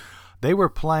standards. They were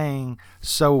playing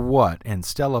So What and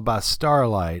Stella by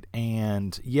Starlight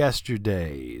and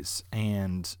Yesterdays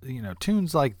and, you know,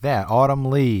 tunes like that, Autumn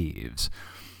Leaves,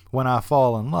 When I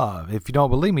Fall in Love. If you don't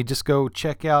believe me, just go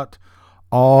check out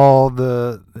all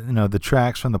the, you know, the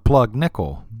tracks from the Plug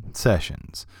Nickel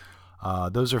sessions.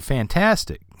 Those are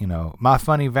fantastic. You know, My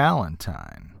Funny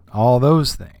Valentine, all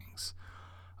those things.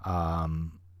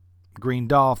 Green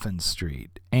Dolphin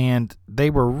Street. And they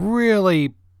were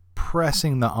really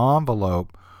pressing the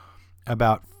envelope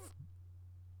about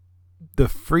the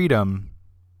freedom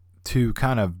to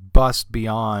kind of bust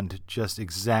beyond just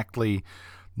exactly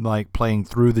like playing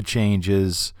through the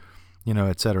changes, you know,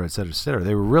 et cetera, et cetera, et cetera.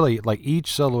 They were really like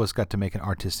each soloist got to make an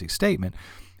artistic statement.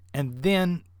 And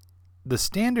then the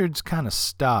standards kind of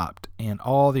stopped and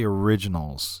all the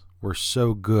originals were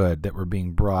so good that were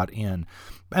being brought in.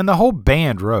 And the whole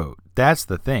band wrote. That's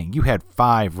the thing. You had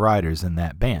 5 writers in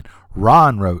that band.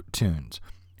 Ron wrote tunes.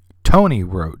 Tony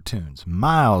wrote tunes.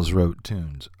 Miles wrote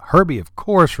tunes. Herbie, of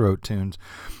course, wrote tunes.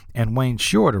 And Wayne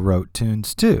Shorter wrote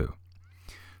tunes, too.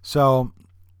 So,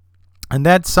 and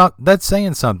that's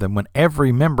saying something when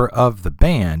every member of the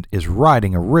band is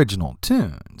writing original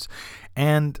tunes.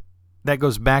 And that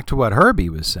goes back to what Herbie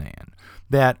was saying,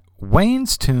 that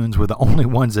Wayne's tunes were the only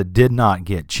ones that did not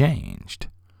get changed.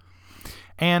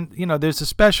 And, you know, there's a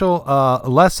special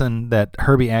lesson that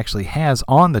Herbie actually has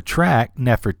on the track,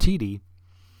 Nefertiti,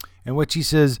 in which he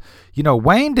says, you know,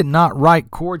 Wayne did not write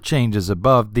chord changes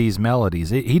above these melodies.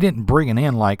 He didn't bring it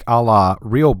in like a la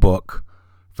Real Book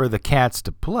for the cats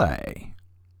to play.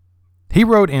 He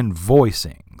wrote in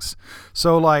voicings.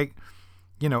 So, like,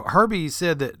 you know, Herbie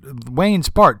said that Wayne's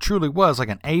part truly was like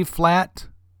an A flat,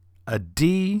 a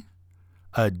D,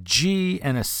 a G,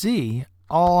 and a C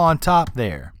all on top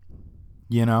there,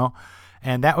 you know,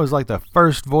 and that was like the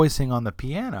first voicing on the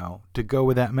piano to go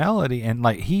with that melody. And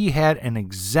like he had an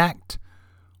exact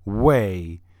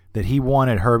way that he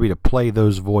wanted Herbie to play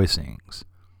those voicings.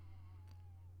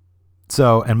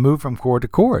 So, and move from chord to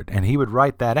chord, and he would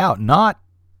write that out, not,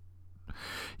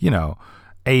 you know,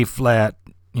 A flat,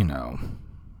 you know,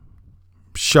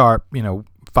 sharp, you know,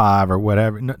 5 or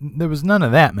whatever. No, there was none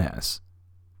of that mess.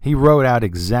 He wrote out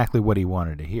exactly what he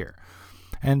wanted to hear.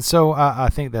 And so I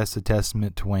think that's a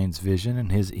testament to Wayne's vision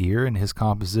and his ear and his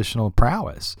compositional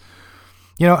prowess.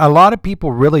 You know, a lot of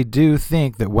people really do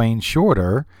think that Wayne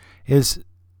Shorter is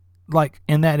like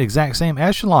in that exact same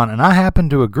echelon, and I happen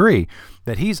to agree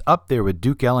that he's up there with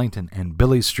Duke Ellington and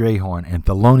Billy Strayhorn and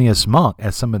Thelonious Monk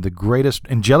as some of the greatest,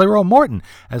 and Jelly Roll Morton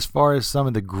as far as some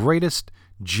of the greatest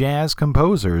jazz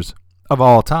composers of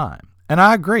all time. And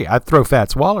I agree. I'd throw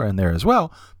Fats Waller in there as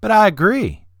well, but I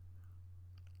agree.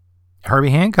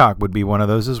 Herbie Hancock would be one of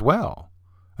those as well.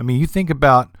 I mean, you think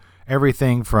about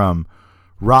everything from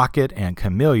Rocket and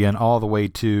Chameleon all the way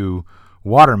to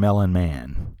Watermelon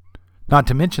Man, not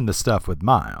to mention the stuff with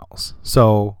Miles.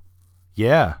 So,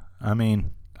 yeah, I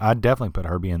mean, I'd definitely put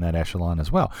Herbie in that echelon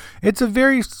as well. It's a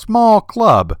very small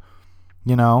club.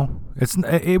 You know,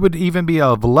 it would even be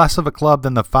less of a club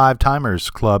than the Five Timers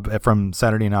Club from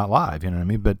Saturday Night Live. You know what I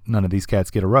mean? But none of these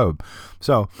cats get a robe.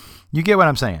 So you get what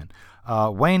I'm saying.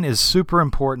 Wayne is super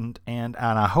important, and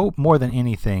I hope more than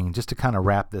anything, just to kind of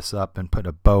wrap this up and put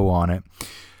a bow on it,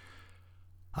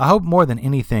 I hope more than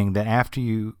anything that after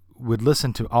you would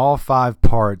listen to all 5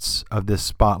 parts of this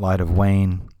spotlight of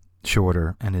Wayne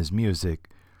Shorter and his music,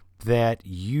 that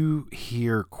you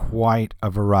hear quite a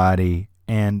variety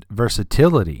and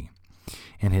versatility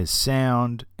in his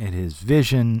sound, in his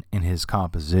vision, in his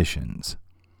compositions.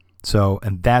 So,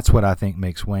 and that's what I think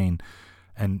makes Wayne,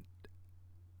 and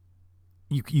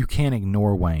you can't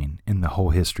ignore Wayne in the whole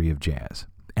history of jazz.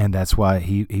 And that's why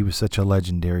he was such a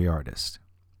legendary artist.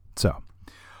 So,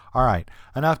 all right,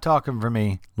 enough talking for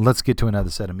me. Let's get to another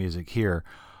set of music here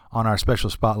on our special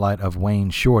spotlight of Wayne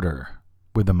Shorter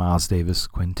with the Miles Davis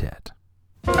Quintet.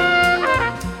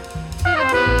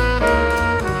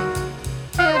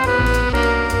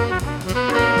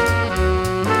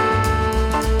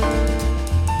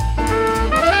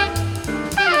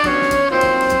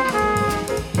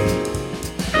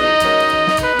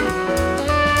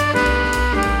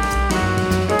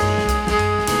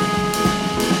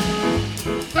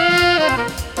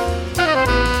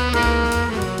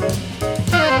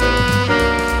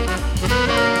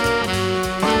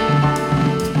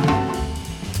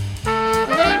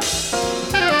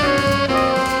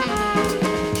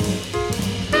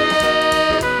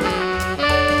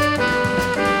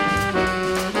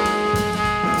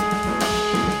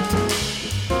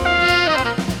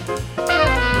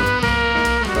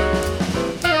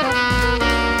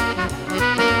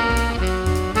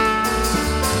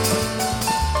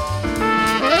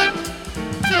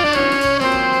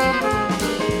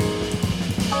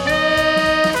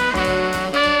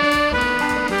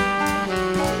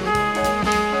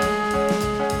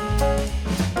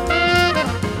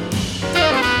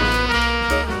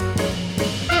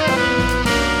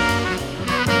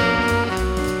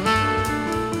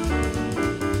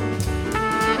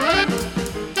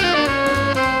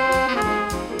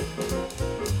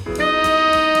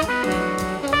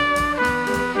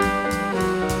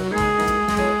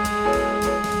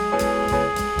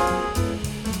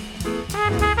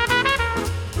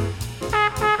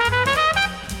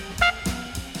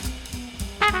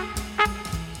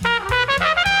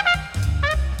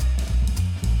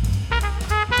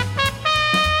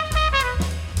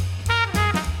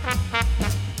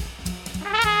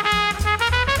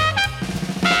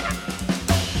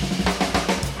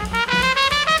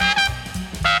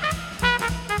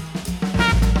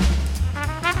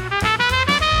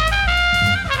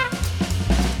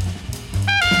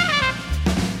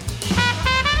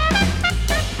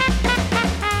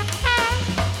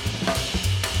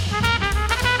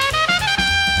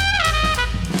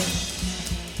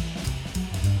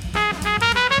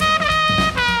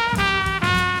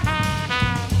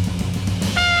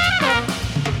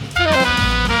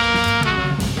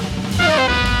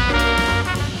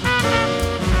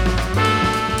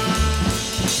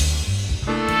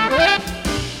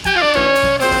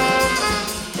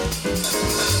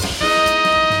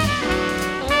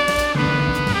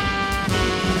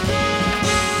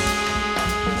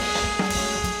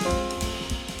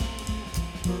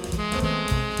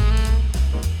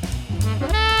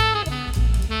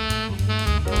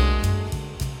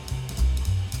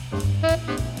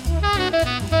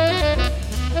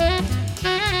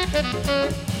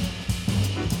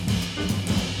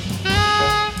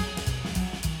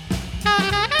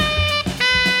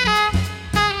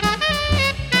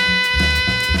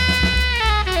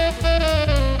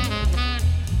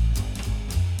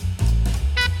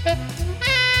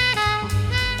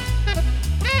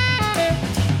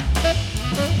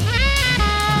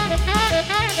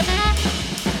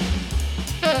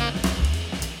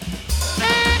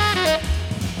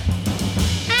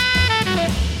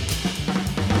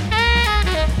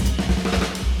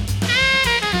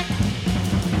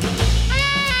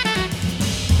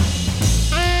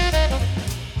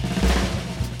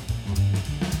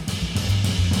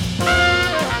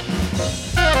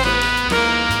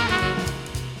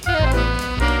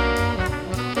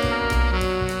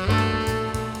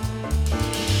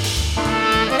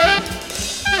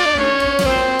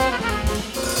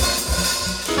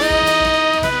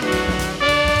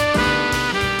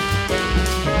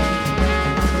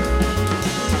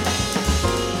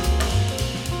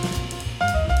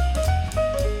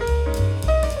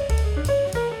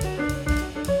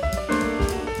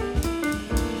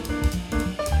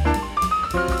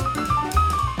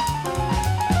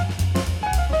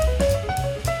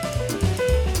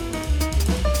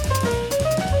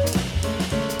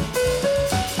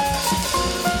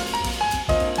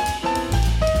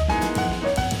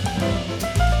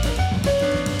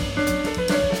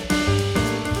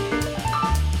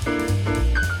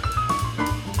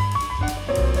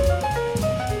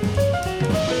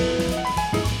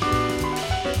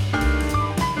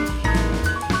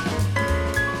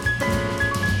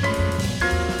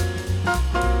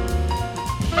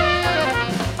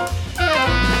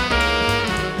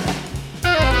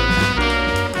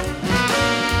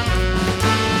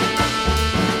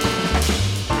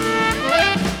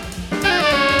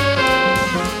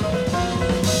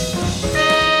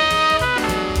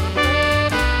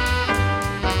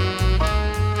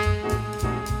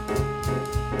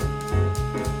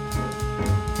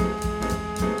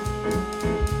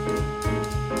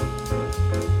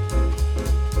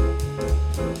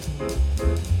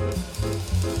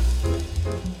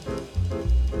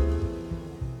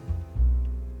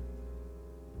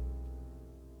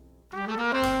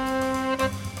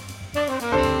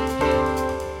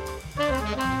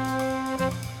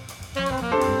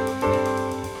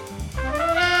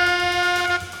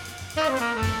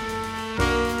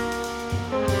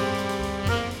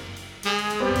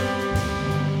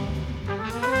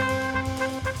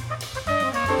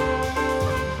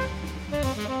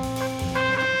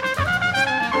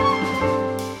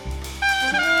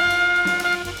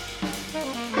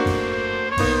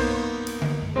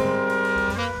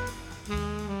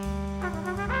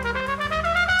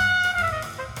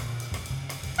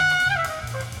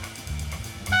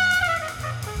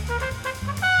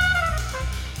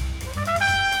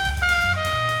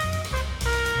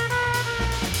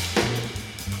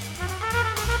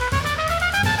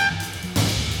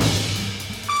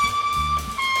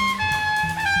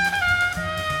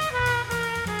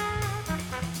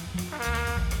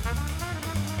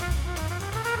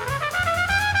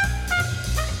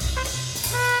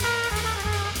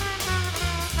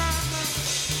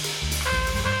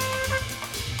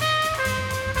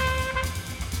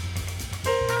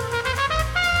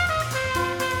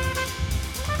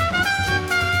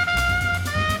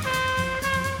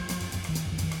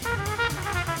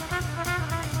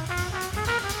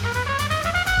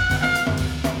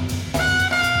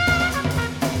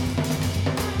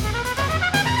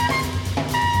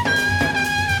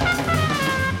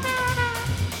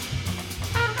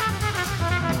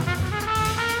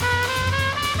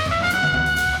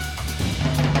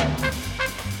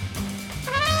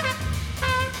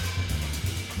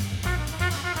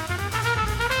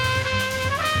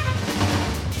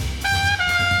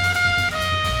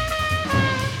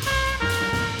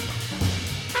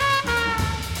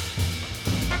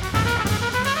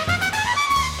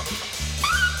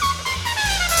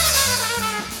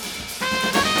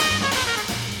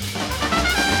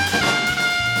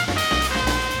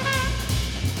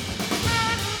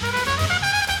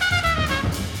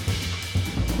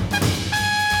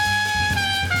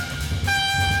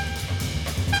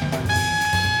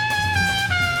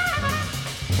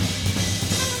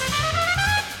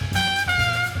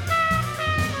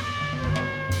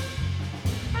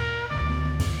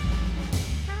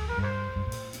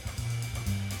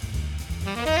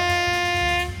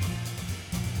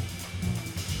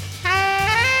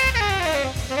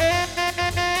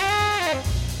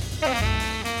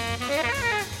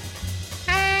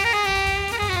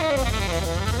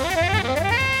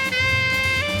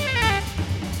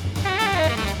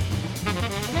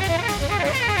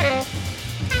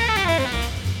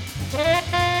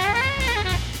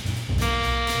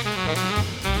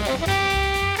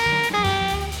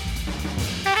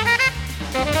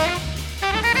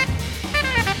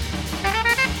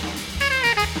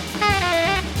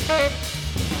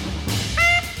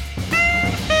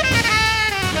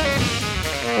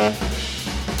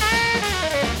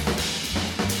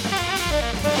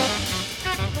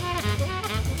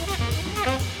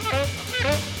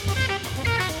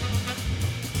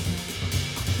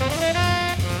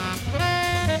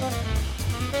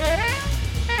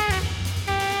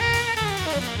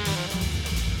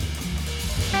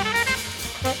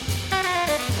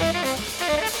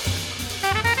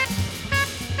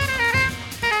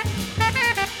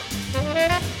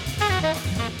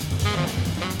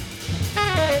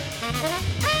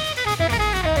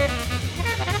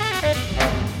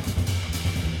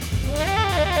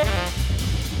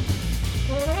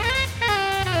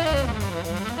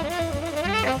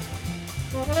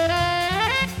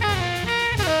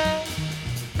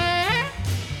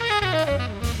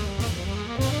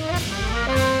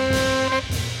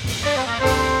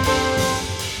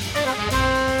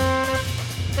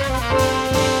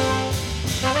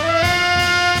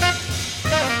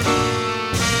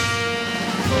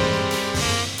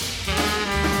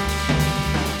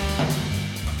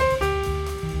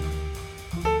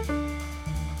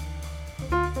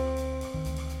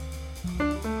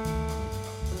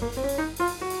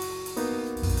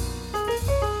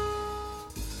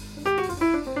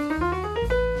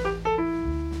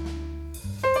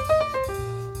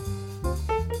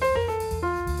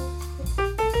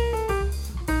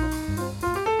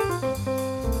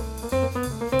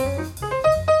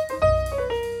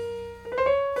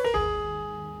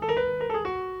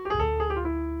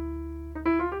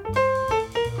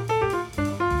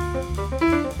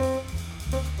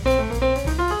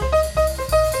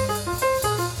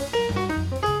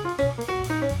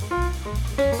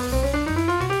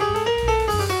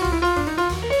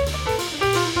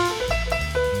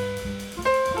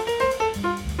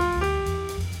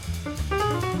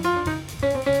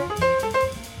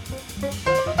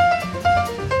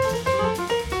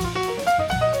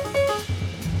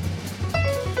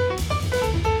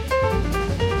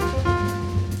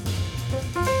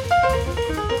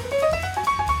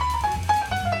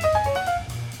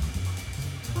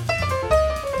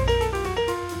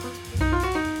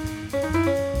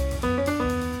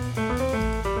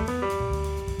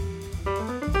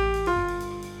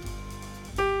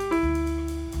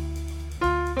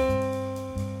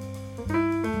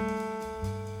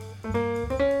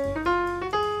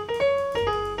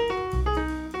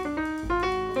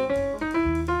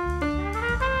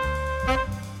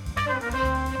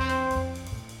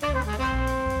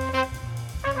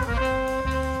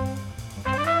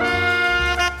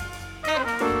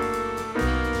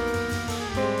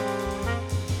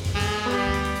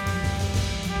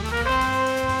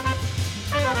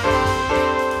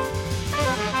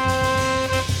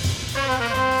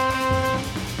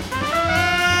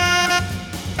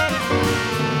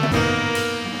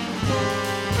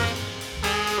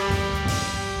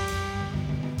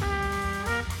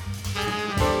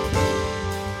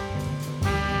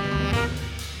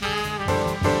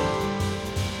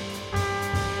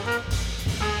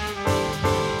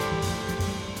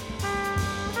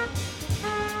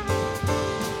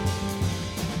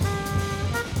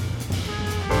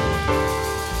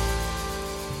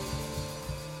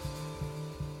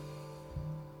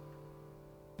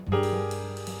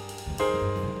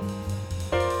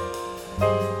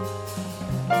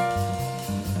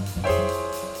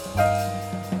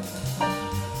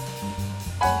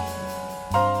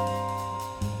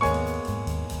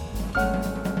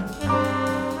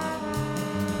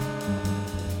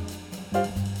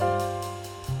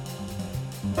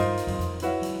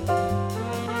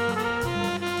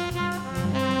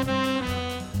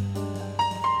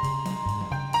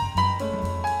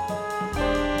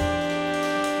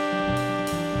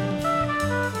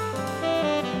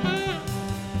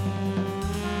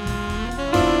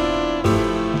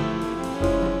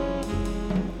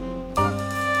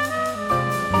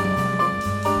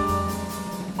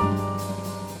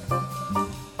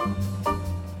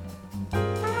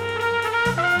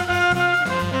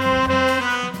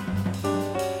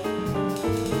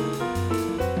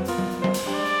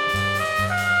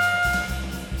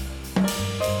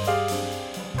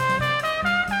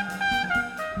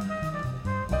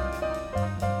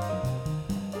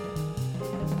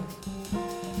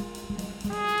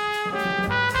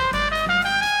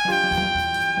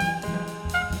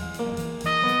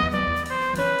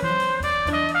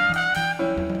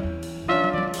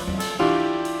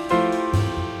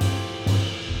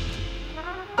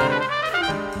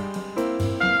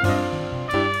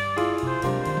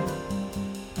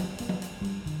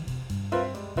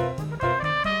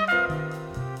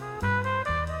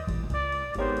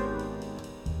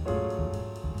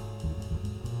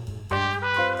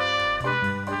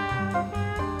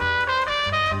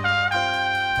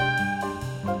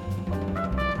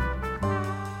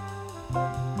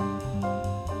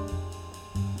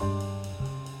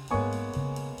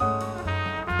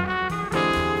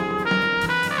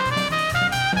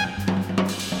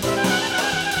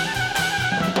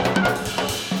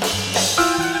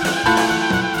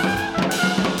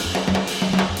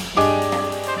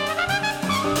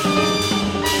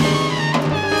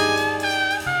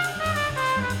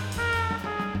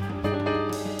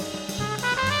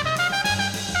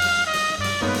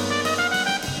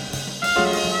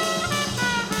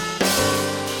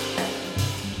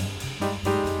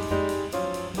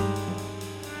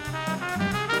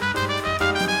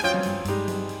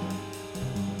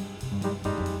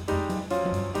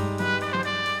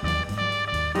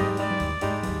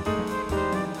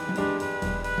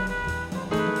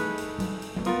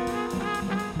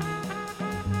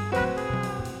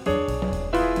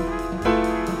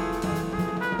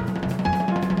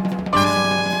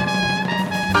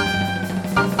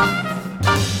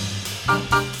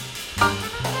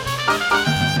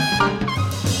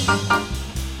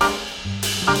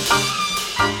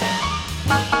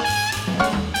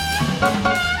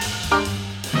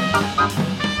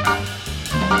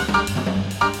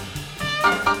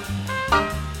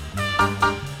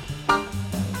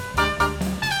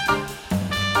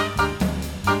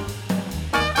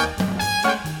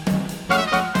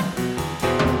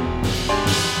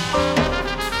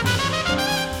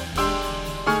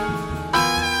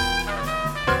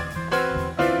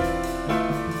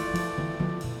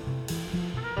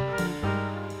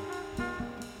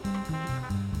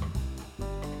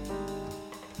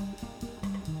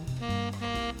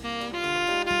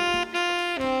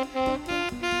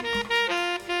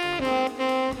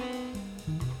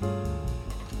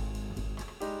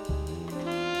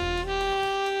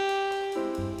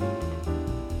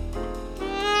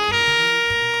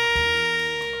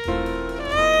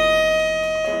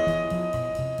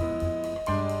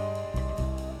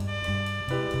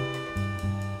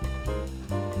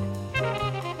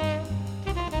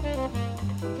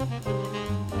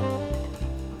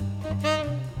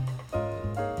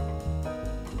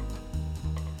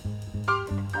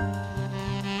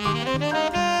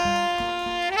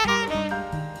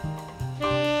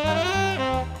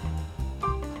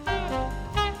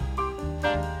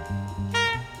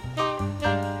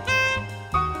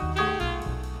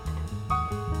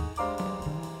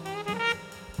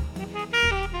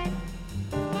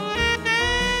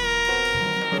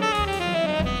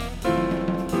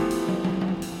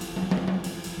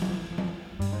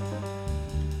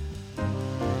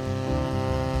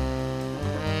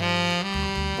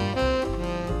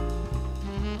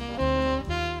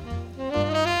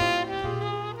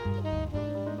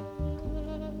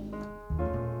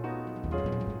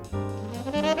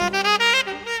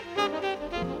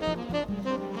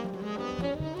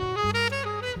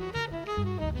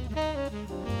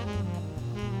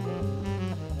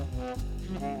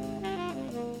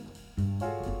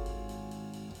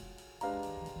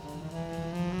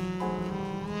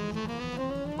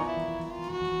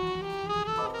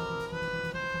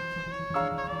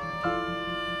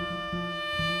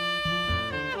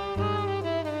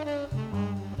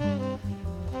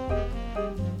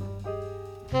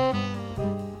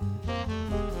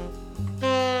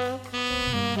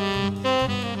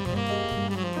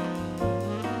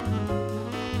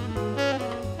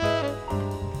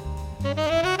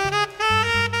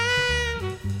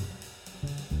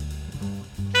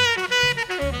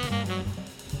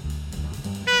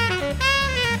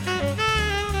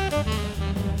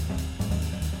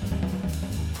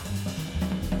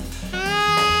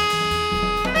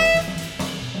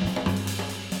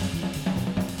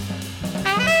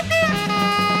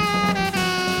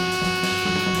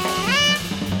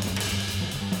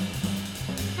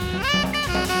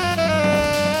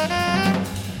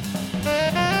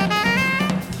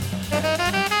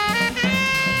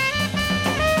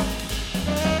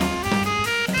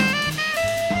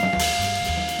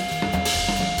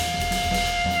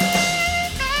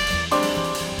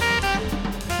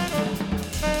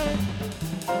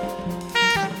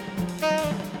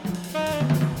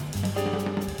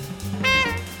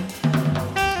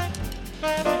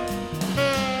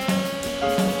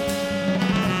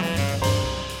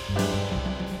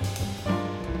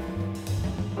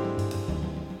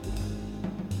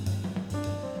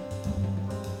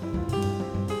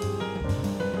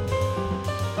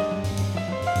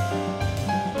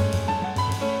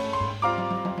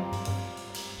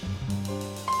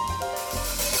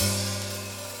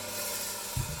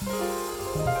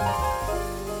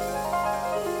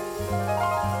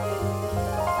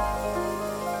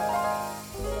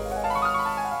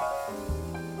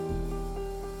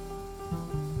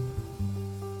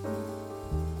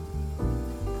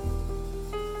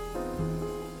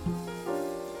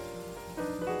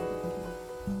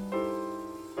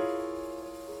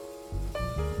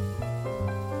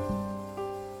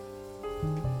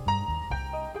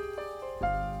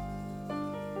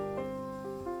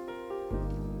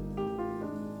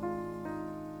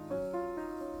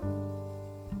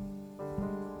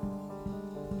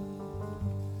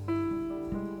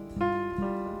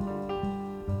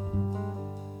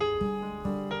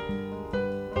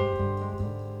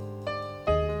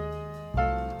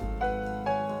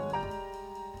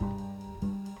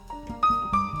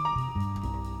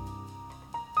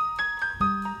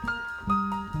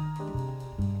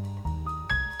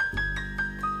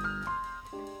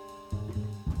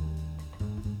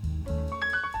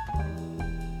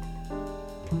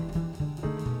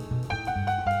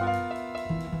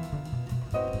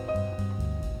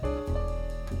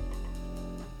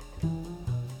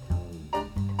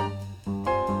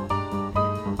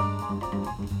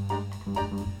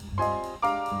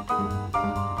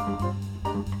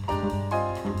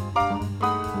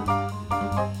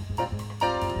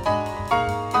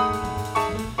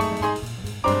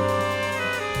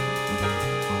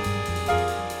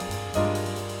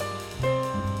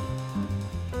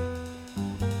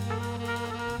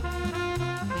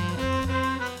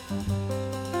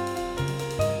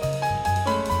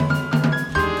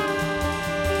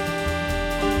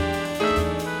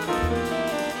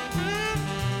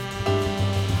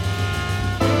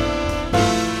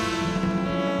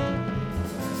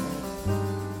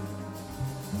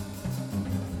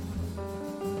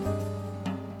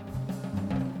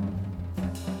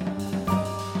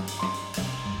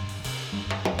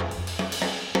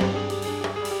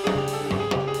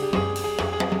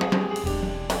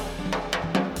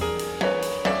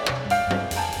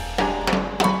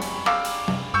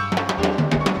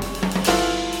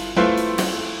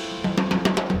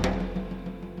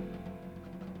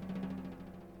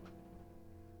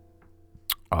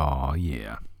 Oh,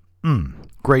 yeah.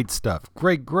 Great stuff.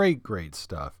 Great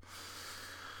stuff.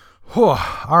 Whew.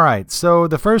 All right, so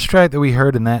the first track that we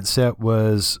heard in that set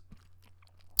was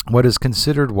what is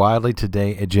considered widely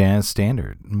today a jazz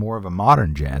standard, more of a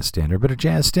modern jazz standard, but a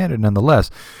jazz standard nonetheless.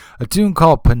 A tune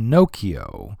called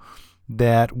Pinocchio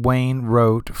that Wayne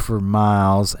wrote for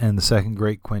Miles and the Second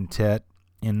Great Quintet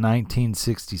in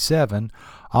 1967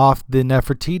 off the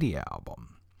Nefertiti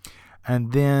album.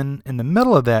 And then in the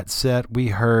middle of that set, we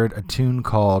heard a tune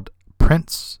called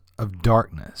Prince of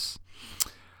Darkness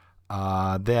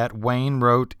that Wayne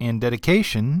wrote in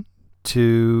dedication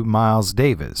to Miles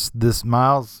Davis. This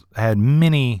Miles had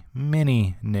many,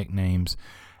 many nicknames,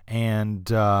 and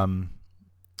the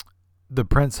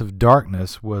Prince of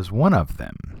Darkness was one of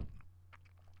them.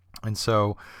 And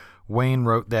so Wayne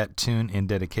wrote that tune in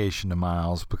dedication to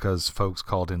Miles because folks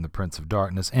called him the Prince of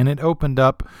Darkness, and it opened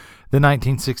up the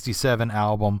 1967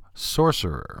 album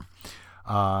Sorcerer.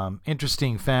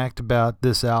 Interesting fact about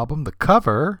this album, the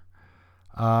cover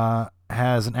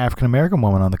has an African-American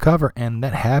woman on the cover, and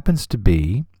that happens to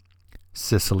be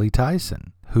Cicely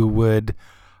Tyson, who would,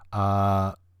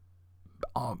 about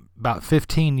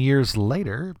 15 years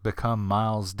later, become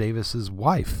Miles Davis's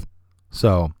wife.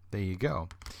 So, there you go.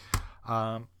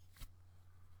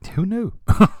 Who knew?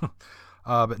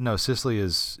 But no, Cicely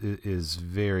is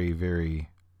very, very,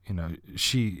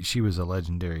 she was a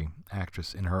legendary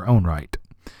actress in her own right.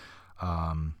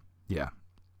 Yeah.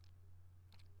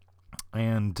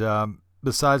 And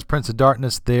besides Prince of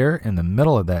Darkness there in the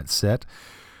middle of that set,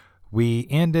 we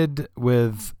ended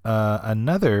with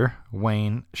another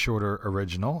Wayne Shorter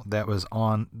original that was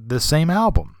on the same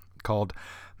album called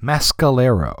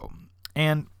Mescalero.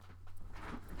 And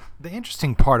the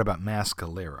interesting part about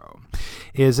Mescalero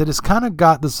is that it's kind of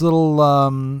got this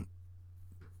little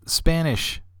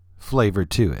Spanish flavor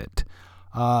to it.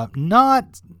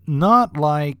 Not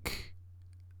like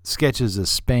Sketches of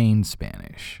Spain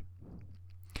Spanish.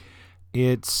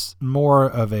 It's more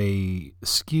of a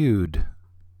skewed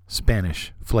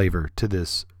Spanish flavor to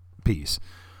this piece.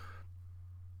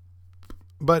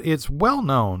 But it's well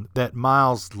known that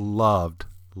Miles loved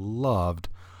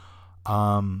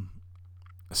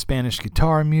Spanish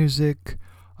guitar music,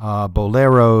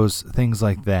 boleros, things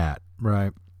like that,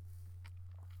 right?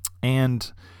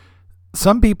 And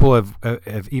some people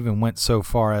have even went so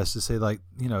far as to say, like,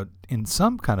 in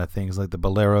some kind of things like the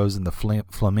boleros and the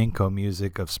flamenco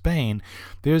music of Spain,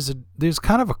 there's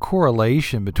kind of a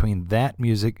correlation between that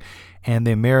music and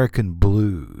the American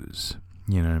blues.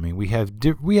 You know what I mean? We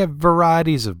have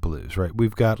varieties of blues, right?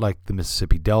 We've got like the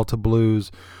Mississippi Delta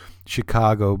blues,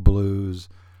 Chicago blues,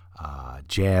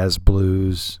 jazz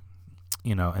blues,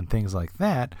 and things like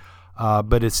that.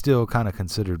 But it's still kind of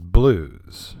considered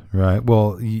blues, right?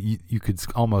 Well, you could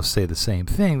almost say the same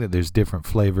thing, that there's different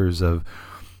flavors of,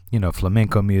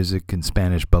 flamenco music and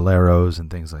Spanish boleros and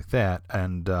things like that.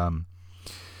 And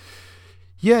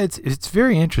yeah, it's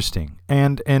very interesting.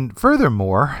 And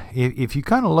furthermore, if you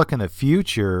kind of look in the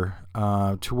future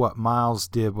to what Miles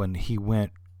did when he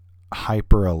went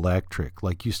hyper electric,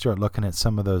 like you start looking at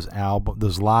some of those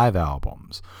live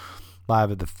albums.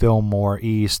 Live at the Fillmore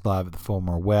East, Live at the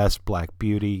Fillmore West, Black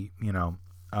Beauty,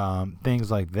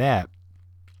 things like that.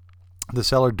 The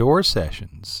Cellar Door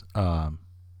sessions.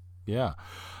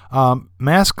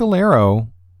 Mescalero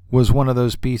was one of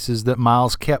those pieces that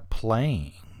Miles kept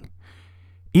playing.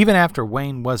 Even after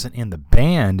Wayne wasn't in the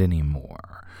band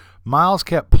anymore, Miles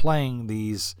kept playing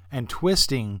these and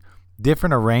twisting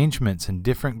different arrangements and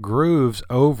different grooves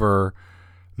over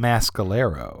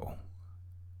Mescalero.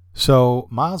 So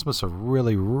Miles must have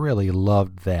really, really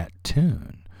loved that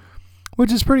tune, which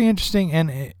is pretty interesting,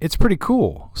 and it's pretty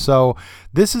cool. So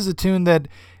this is a tune that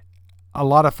a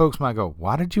lot of folks might go,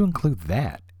 why did you include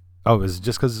that? Oh, is it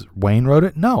just because Wayne wrote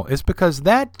it? No, it's because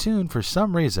that tune, for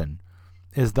some reason,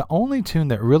 is the only tune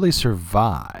that really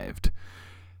survived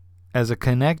as a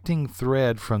connecting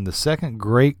thread from the Second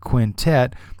Great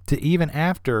Quintet to even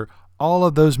after all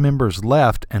of those members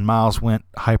left and Miles went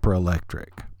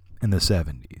hyper-electric in the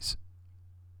 70s,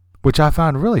 which I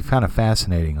found really kind of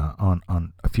fascinating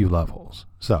on a few levels.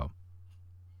 So,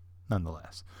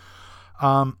 nonetheless,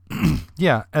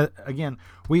 again,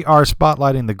 we are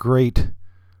spotlighting the great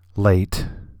late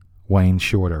Wayne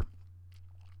Shorter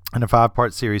in a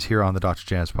 5-part series here on the Dr.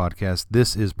 Jazz Podcast.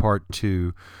 This is part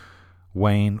 2,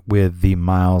 Wayne with the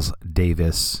Miles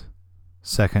Davis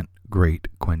Second Great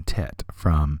Quintet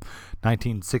from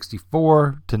 1964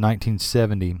 to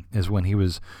 1970 is when he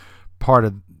was part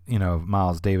of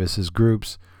Miles Davis's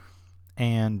groups.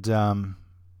 And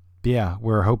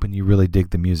we're hoping you really dig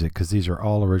the music, because these are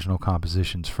all original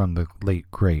compositions from the late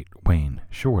great Wayne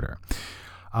Shorter.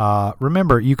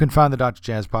 Remember, you can find the Dr.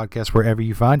 Jazz Podcast wherever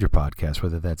you find your podcast,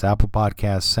 whether that's Apple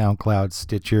Podcasts, SoundCloud,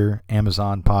 Stitcher,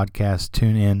 Amazon Podcasts,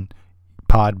 TuneIn,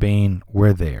 Podbean.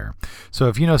 We're there. So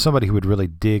if you know somebody who would really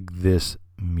dig this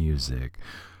music,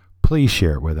 please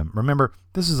share it with them. Remember,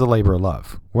 this is a labor of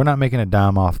love. We're not making a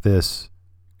dime off this.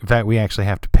 In fact, we actually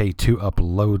have to pay to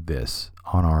upload this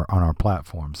on our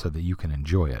platform so that you can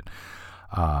enjoy it.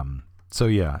 So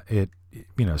yeah,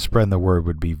 spreading the word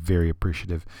would be very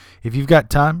appreciative. If you've got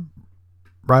time,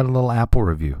 write a little Apple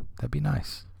review. That'd be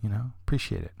nice.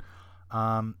 Appreciate it.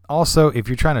 Also, if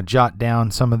you're trying to jot down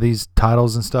some of these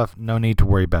titles and stuff, no need to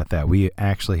worry about that. We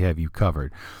actually have you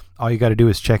covered. All you got to do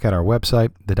is check out our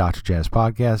website, the Dr. Jazz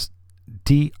Podcast,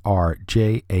 DRJAZZ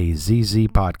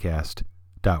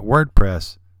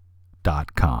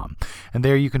podcast.wordpress.com. And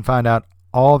there you can find out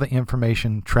all the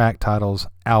information, track titles,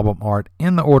 album art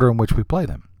in the order in which we play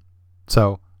them.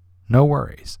 So, no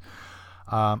worries.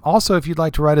 Also, if you'd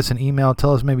like to write us an email,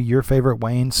 tell us maybe your favorite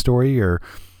Wayne story or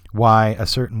why a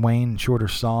certain Wayne Shorter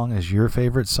song is your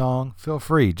favorite song, feel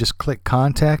free. Just click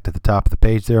contact at the top of the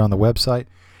page there on the website,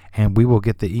 and we will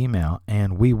get the email,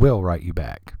 and we will write you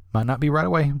back. Might not be right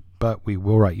away, but we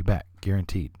will write you back,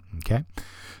 guaranteed. Okay?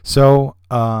 So,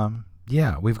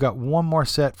 we've got one more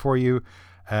set for you.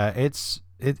 It's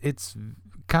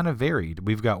kind of varied.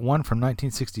 We've got one from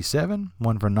 1967,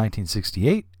 one from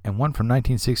 1968, and one from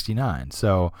 1969.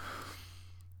 So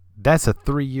that's a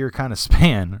 3-year kind of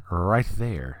span right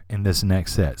there in this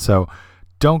next set. So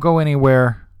don't go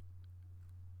anywhere.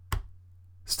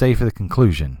 Stay for the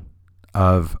conclusion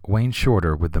of Wayne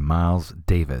Shorter with the Miles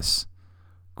Davis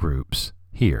groups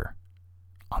here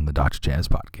on the Dr. Jazz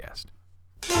Podcast.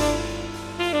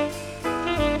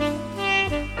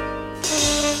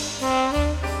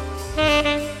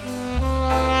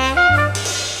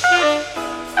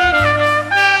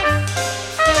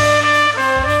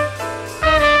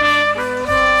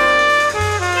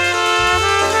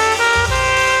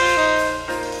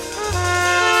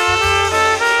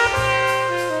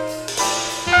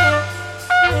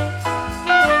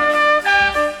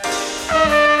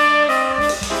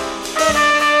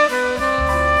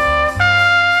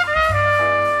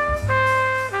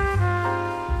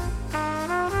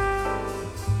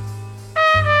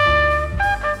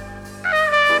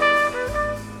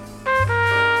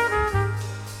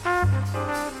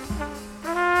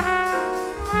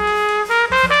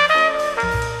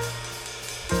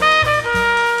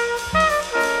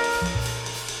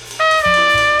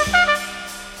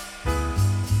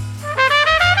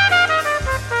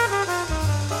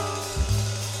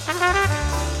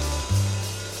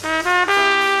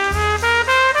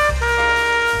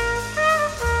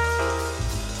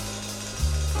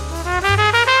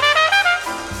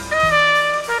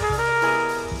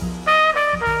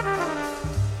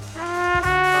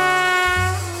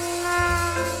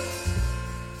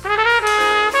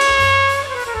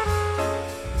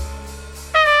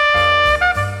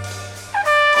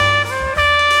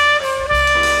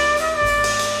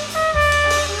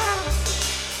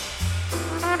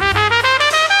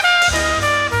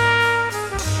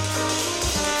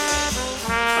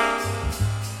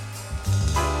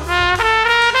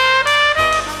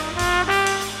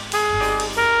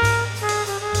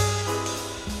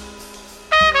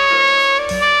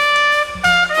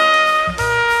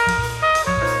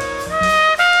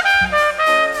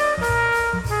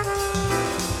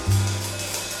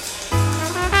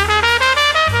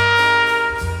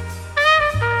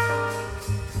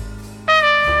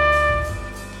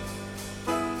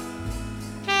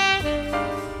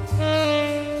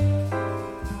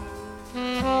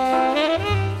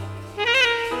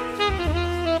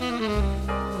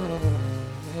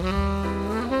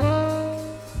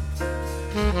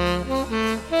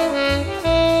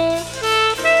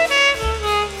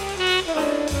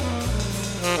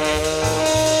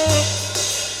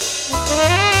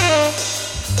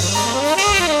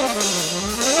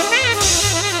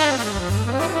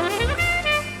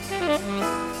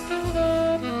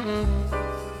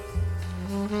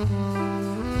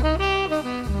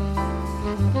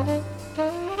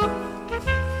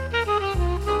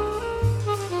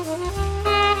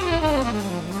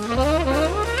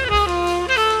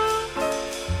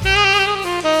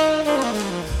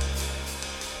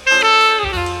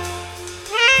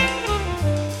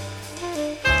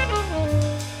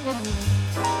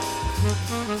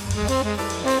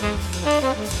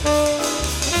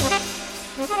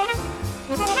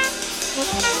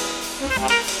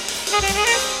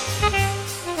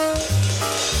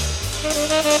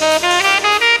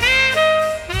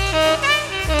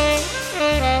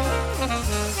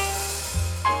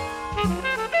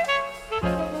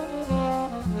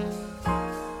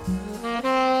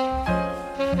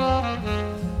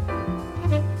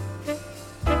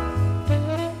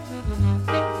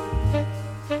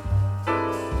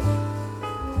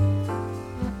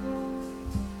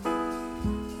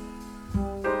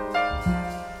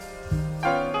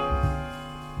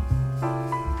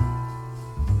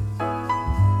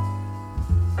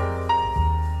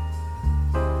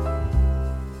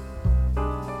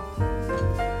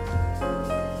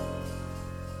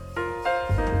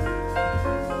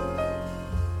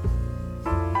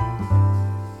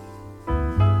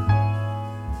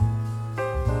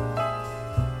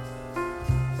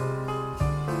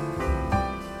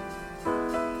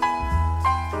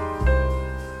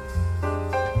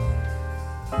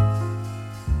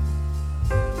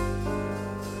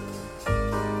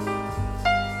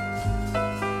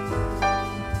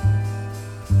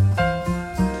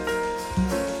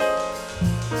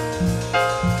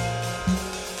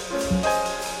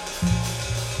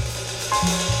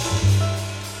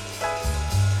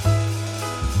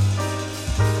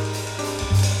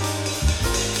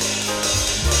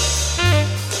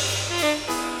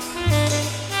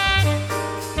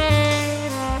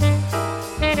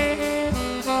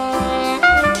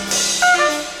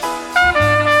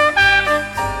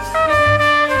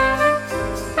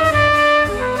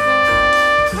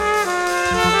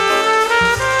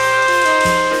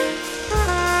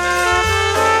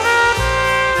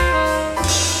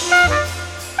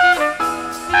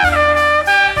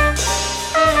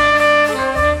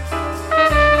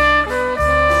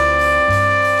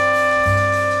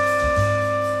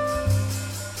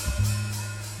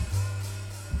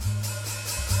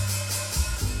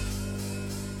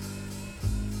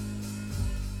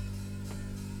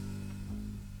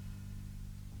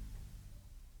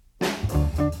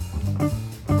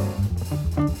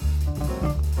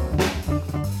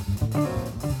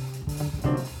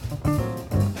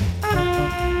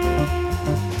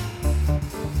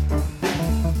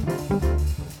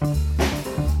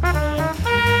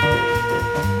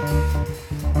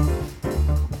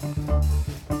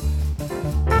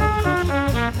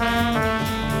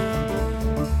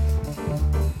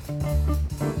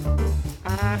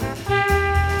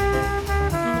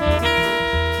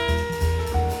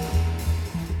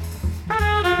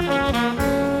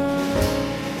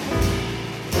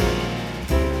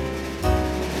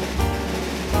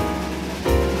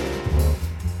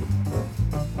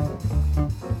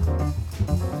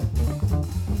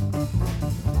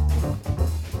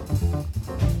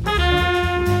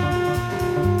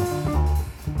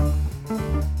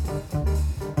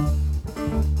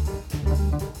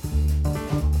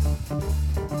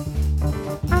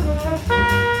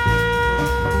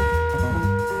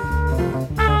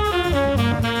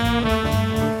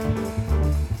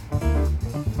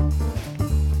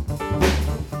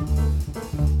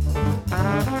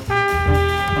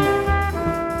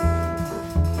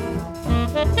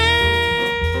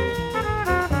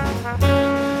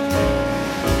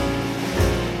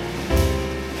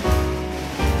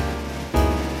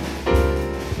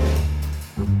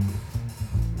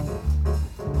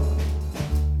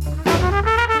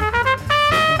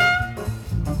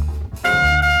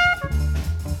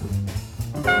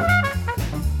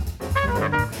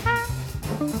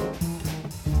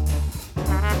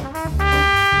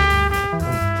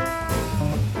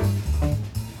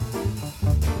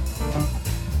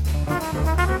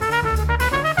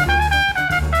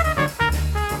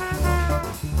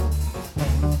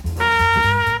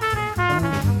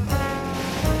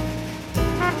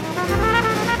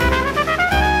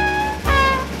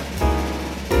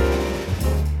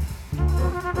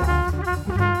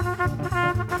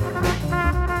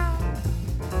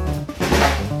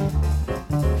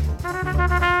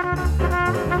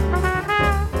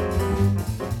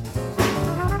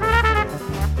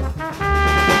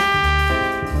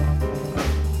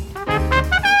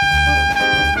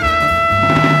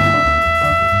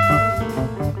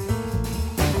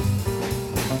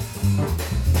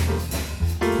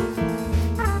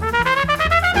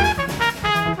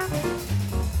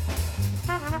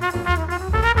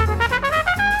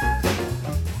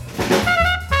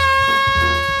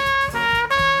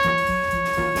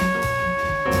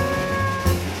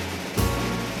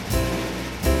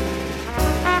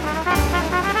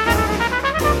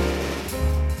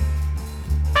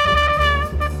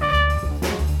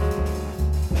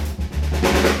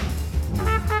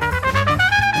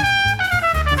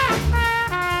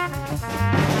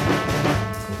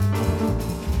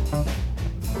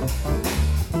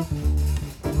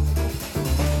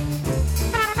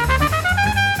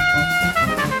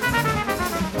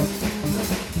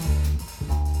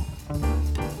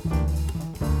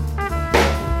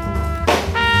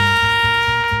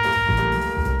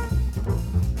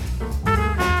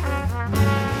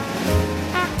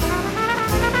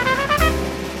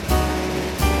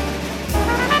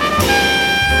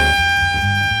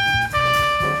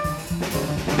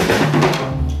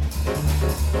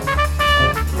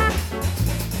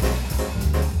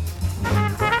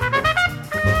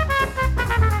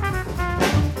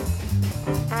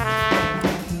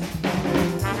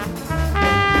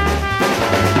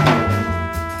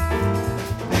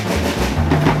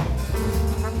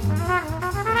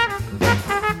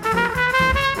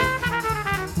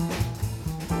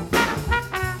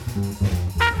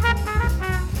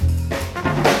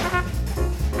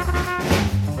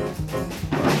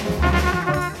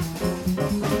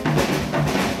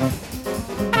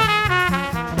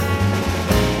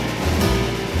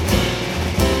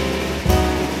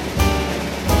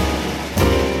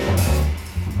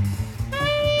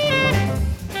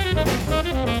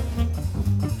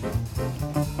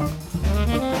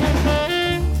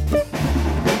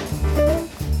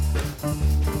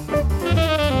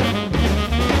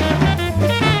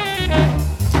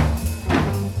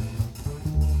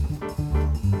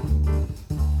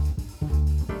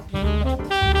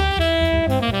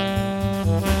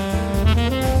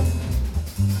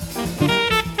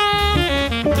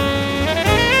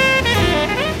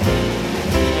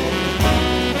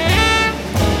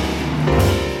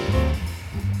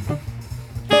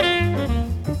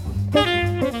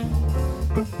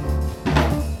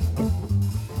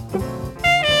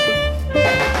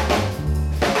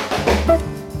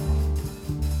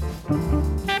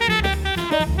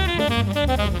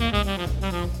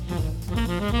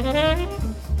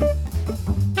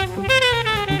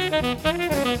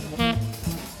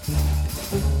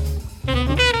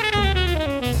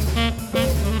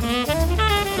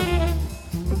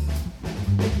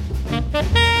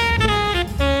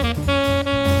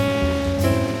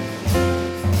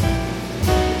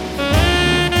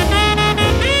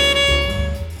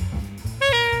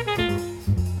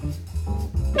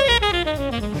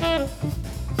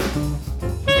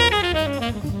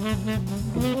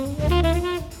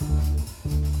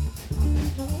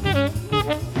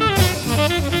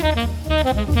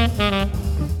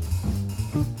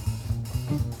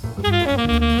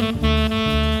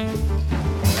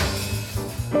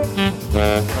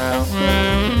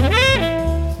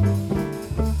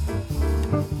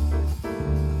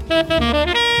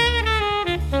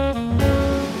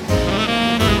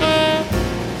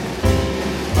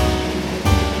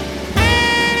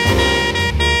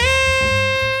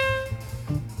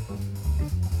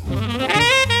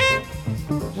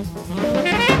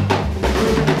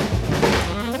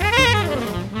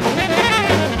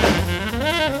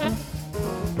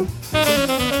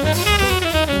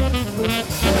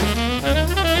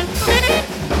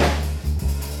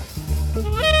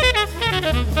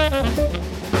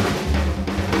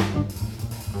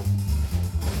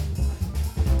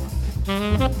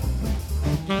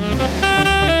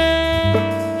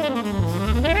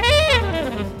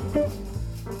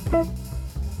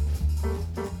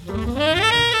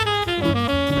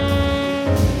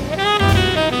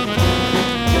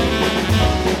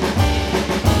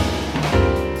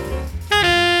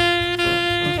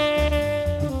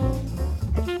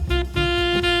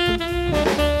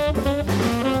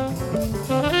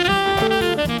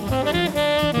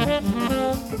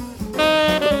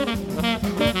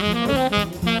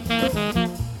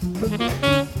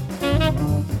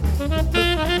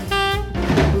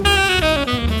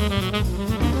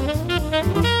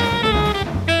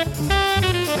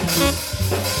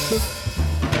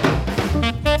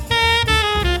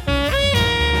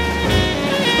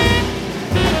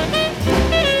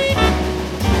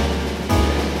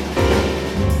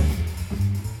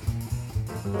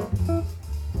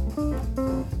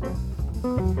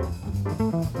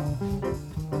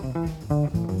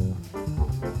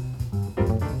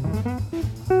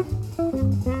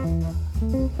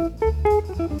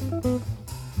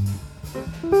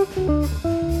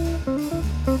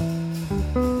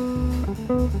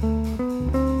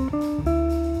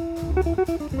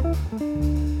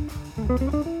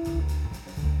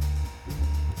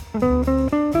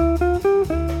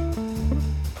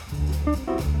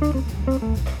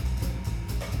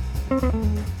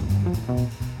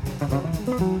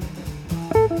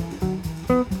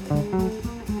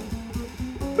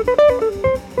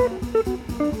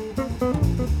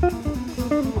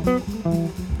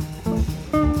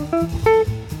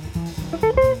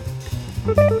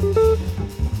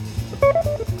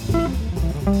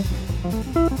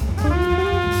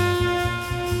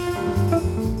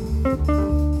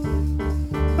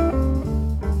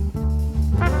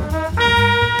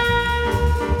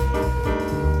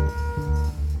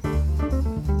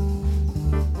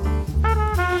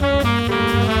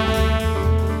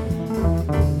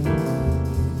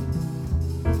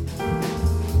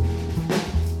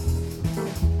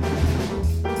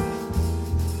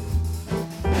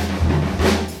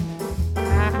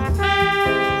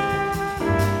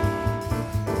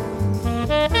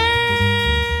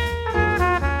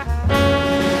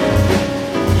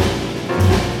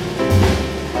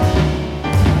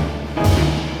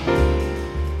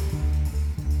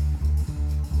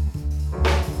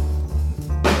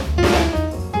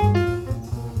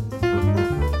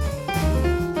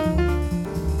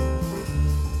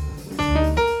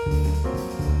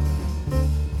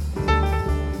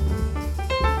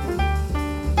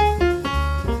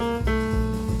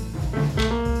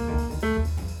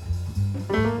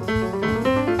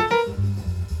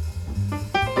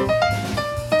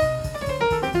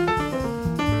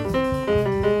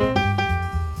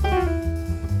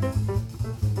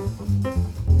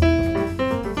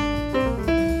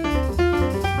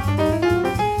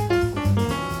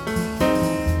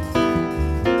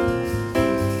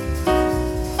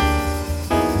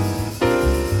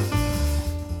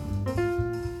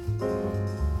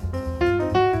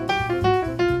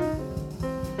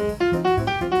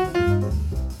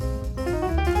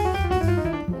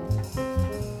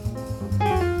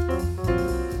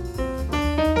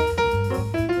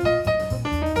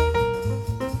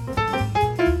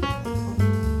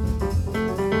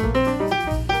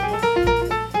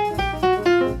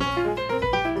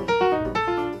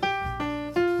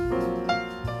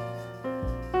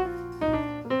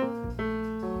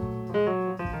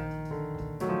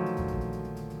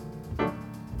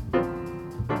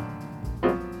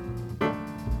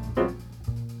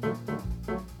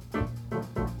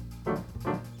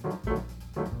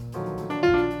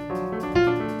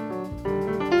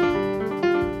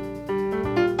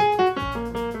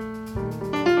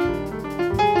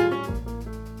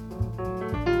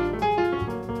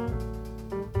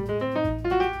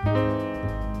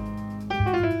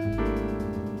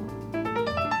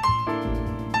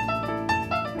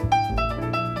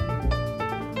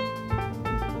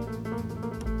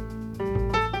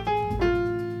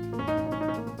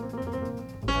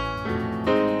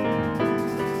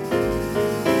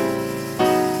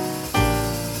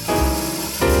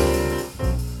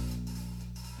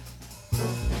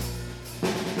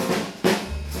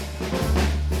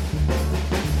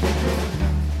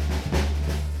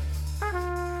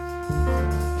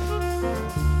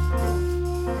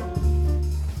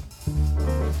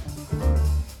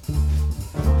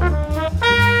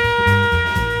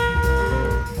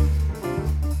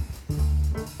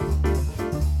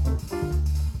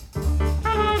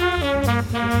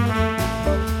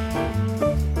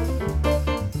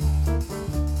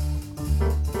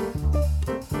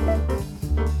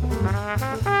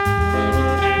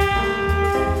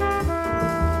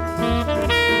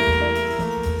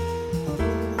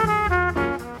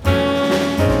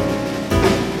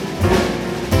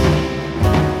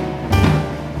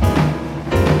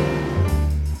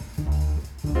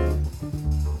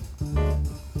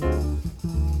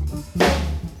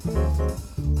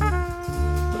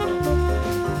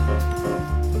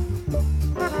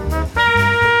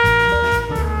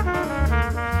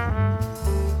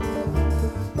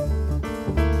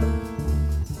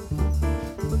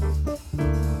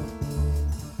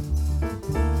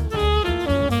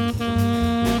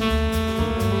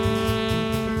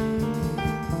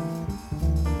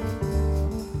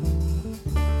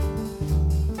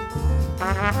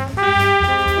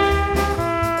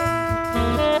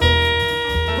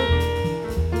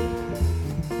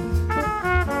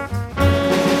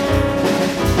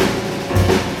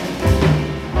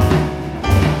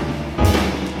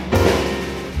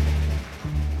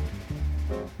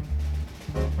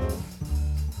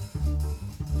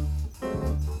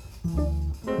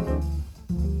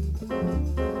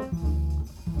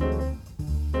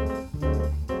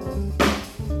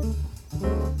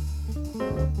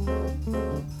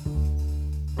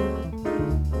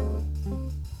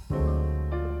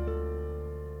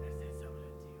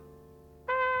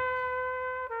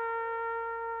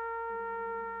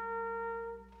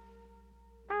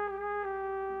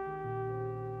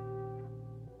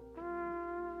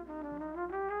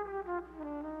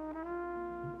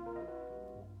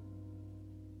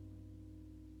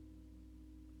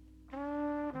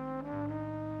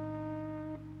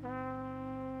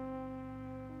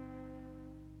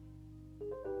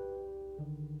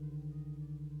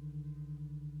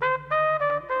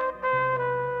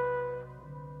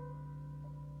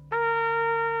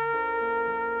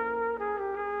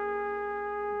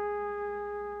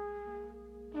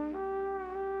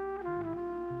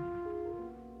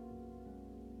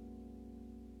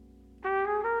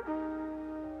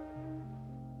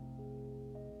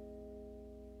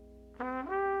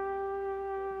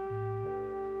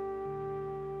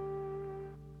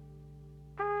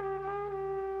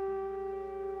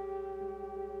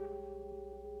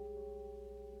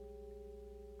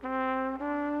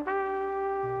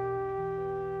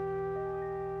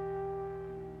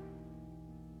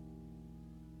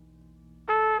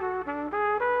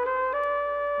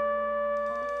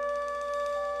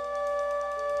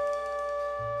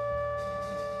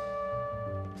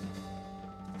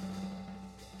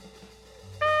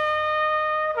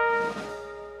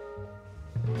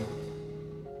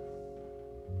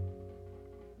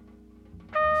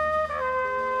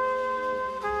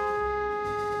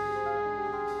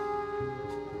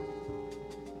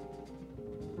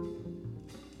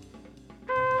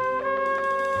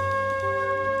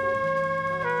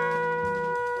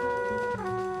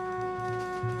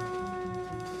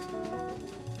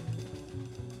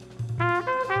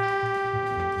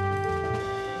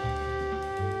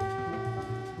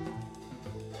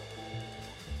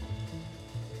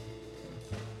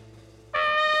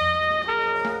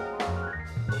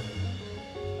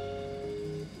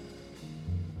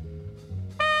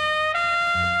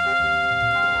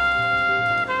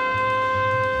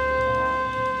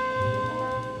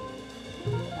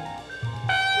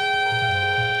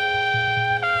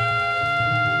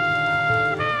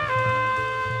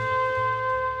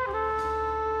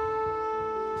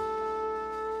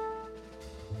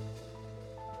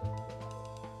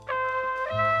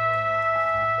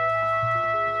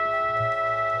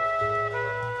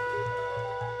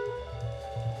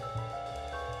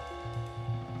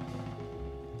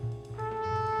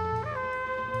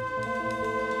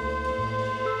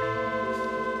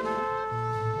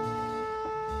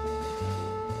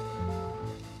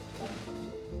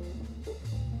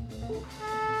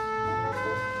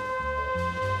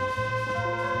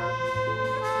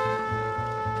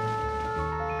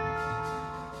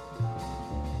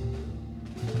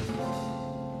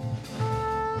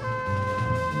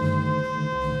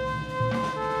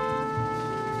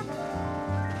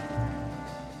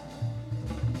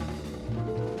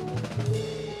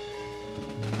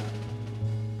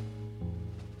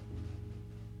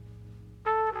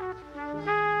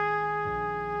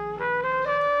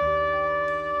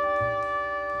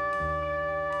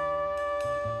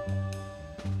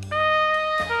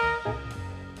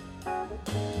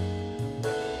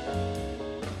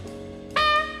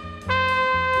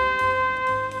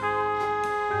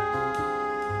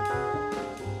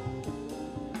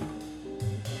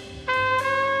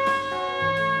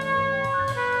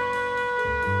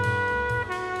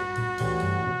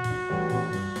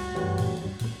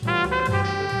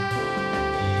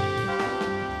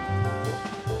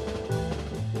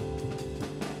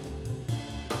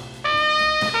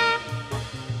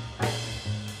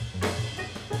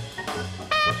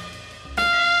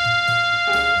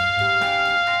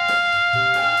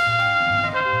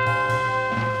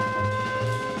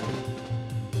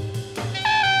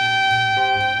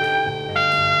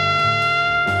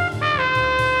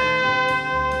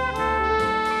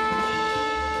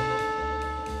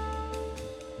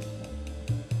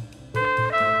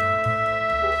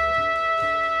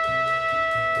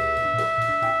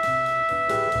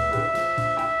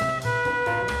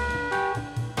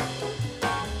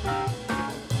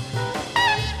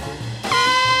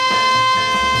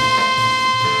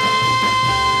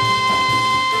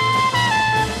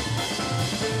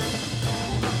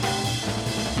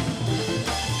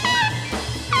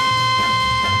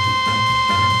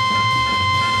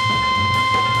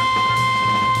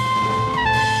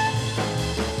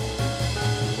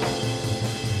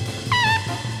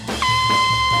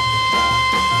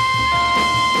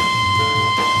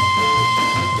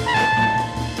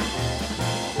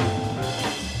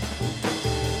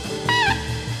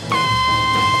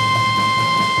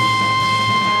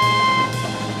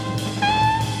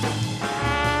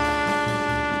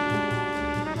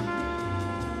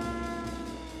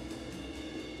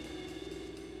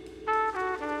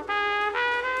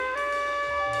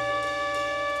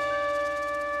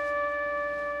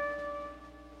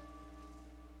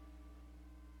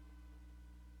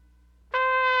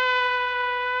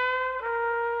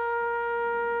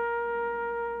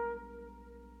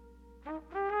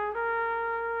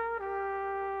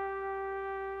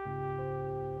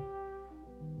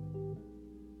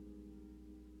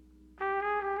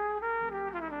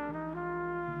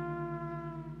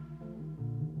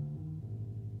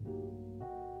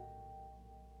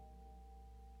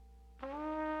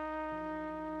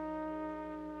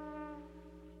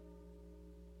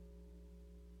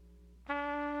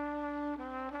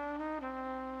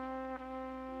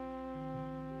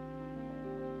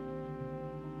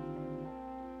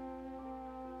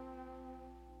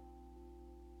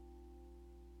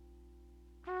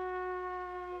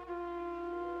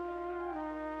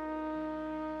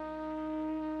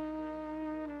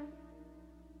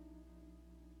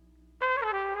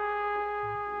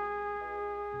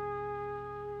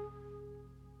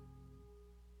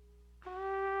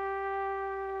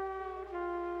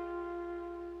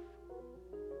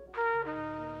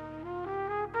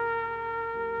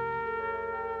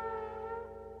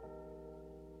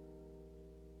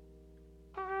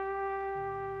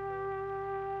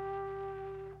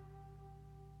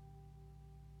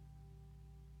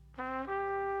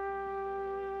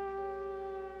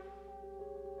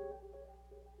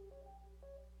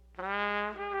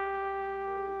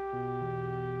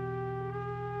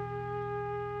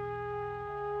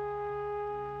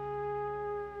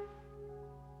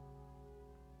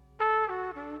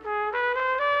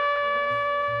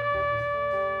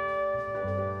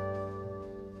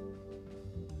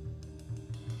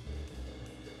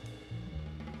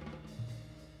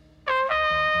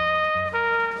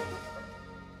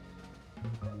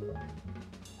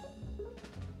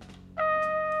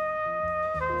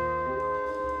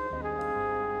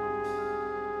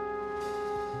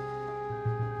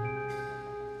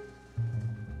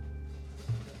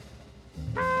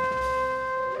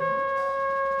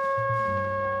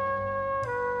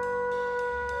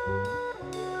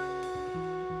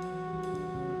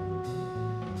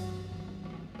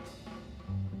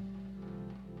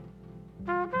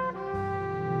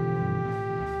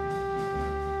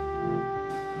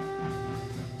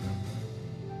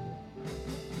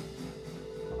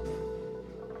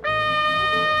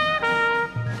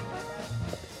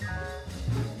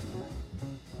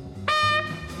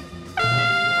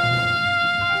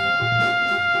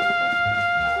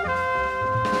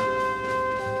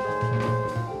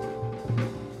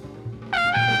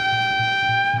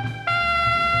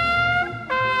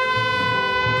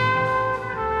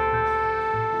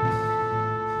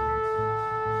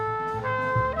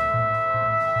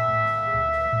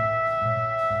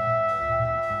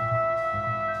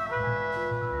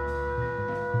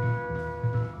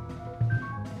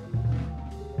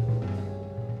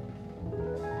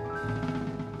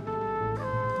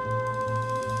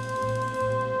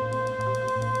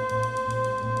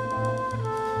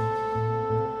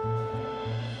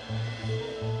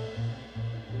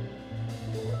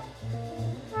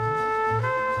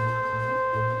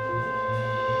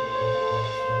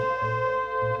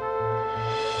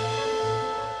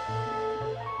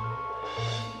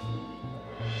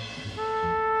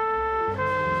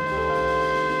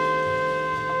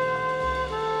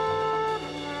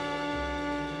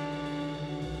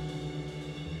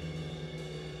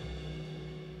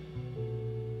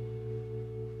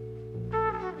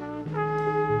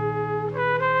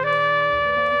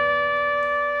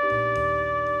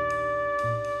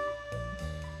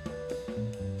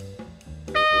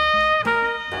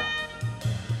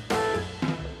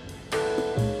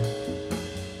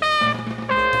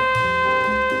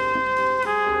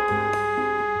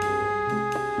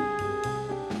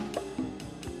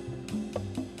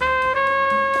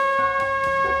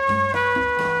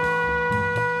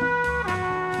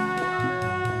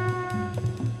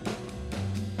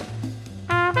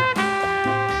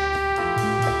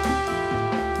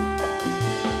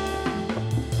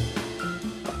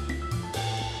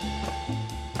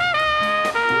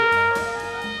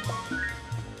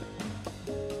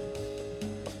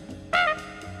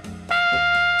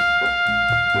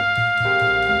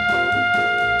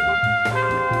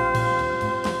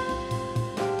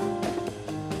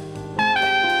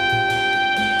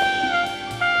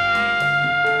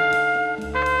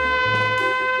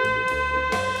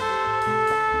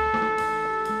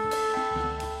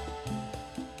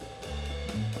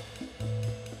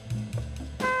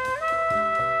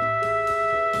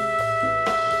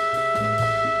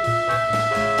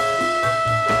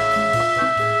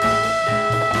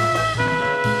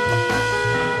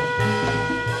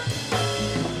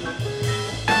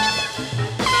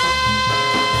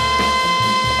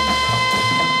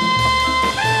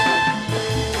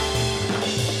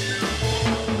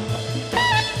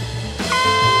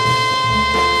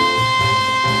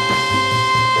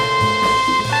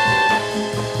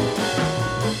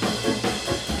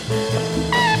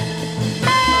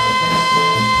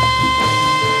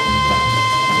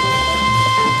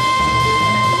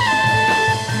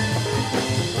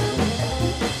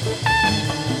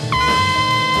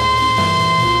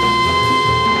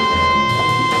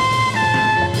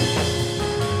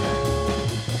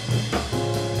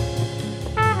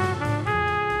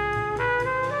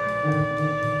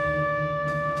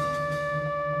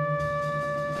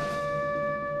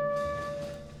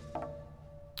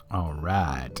 All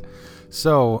right.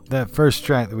 So that first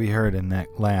track that we heard in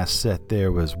that last set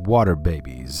there was Water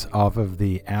Babies off of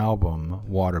the album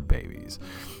Water Babies,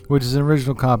 which is an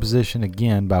original composition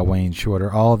again by Wayne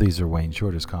Shorter. All of these are Wayne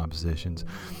Shorter's compositions.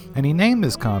 And he named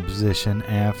this composition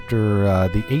after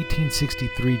the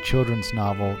 1863 children's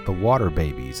novel The Water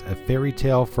Babies, a fairy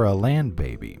tale for a land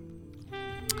baby.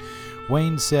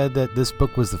 Wayne said that this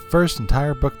book was the first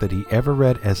entire book that he ever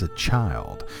read as a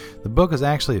child. The book is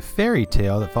actually a fairy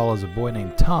tale that follows a boy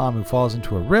named Tom who falls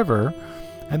into a river,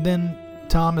 and then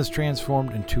Tom is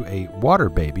transformed into a water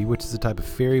baby, which is a type of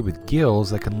fairy with gills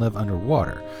that can live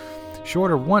underwater.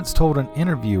 Shorter once told an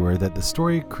interviewer that the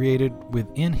story created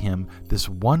within him this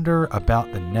wonder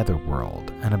about the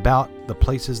netherworld and about the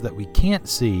places that we can't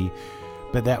see,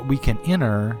 but that we can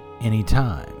enter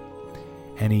anytime.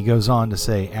 And he goes on to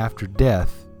say, after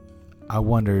death, I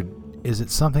wondered, is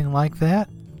it something like that?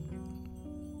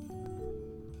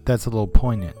 That's a little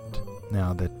poignant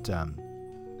now that,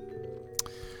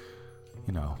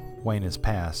 Wayne has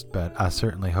passed, but I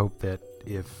certainly hope that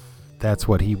if that's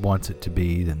what he wants it to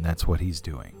be, then that's what he's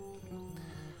doing.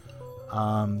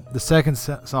 The second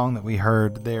song that we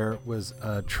heard there was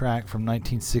a track from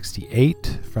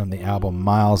 1968 from the album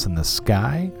Miles in the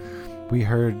Sky. We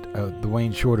heard the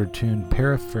Wayne Shorter tune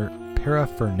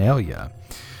Paraphernalia,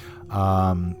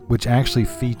 which actually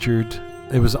featured,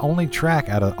 it was the only track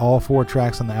out of all 4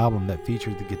 tracks on the album that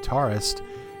featured the guitarist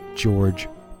George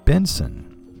Benson.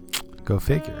 Go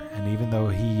figure. And even though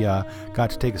he got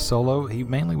to take a solo, he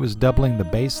mainly was doubling the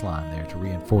bass line there to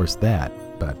reinforce that.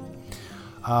 But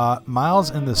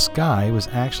Miles in the Sky was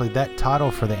actually, that title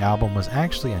for the album was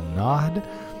actually a nod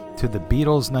to the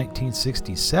Beatles'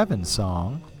 1967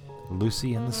 song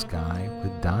Lucy in the Sky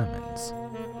with Diamonds.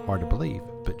 Hard to believe,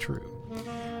 but true.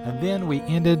 And then we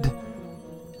ended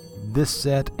this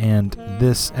set and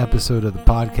this episode of the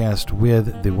podcast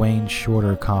with the Wayne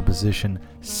Shorter composition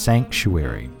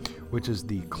Sanctuary, which is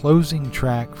the closing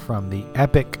track from the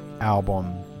epic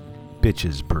album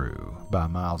Bitches Brew by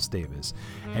Miles Davis,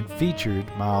 and featured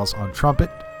Miles on trumpet,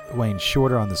 Wayne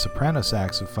Shorter on the soprano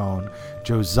saxophone,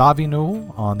 Joe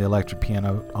Zawinul on the electric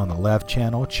piano on the left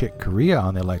channel, Chick Corea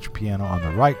on the electric piano on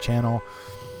the right channel,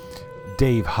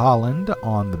 Dave Holland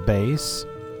on the bass,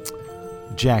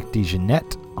 Jack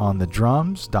DeJeanette on the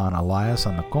drums, Don Elias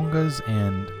on the congas,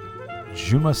 and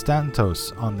Juma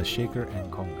Stantos on the shaker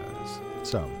and congas.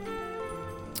 So,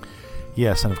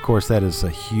 yes, and of course that is a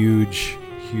huge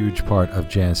part of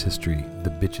jazz history, the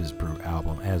Bitches Brew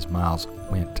album, as Miles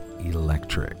went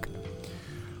electric.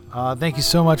 Thank you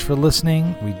so much for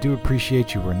listening. We do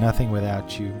appreciate you. We're nothing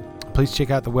without you. Please check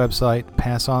out the website.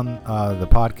 Pass on the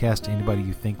podcast to anybody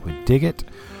you think would dig it.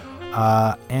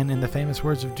 And in the famous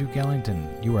words of Duke Ellington,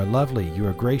 you are lovely, you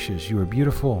are gracious, you are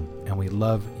beautiful, and we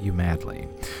love you madly.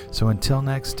 So until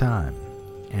next time,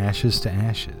 ashes to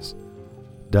ashes,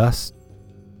 dust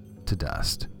to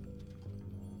dust.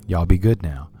 Y'all be good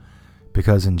now,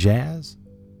 because in jazz,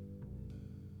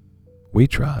 we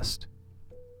trust.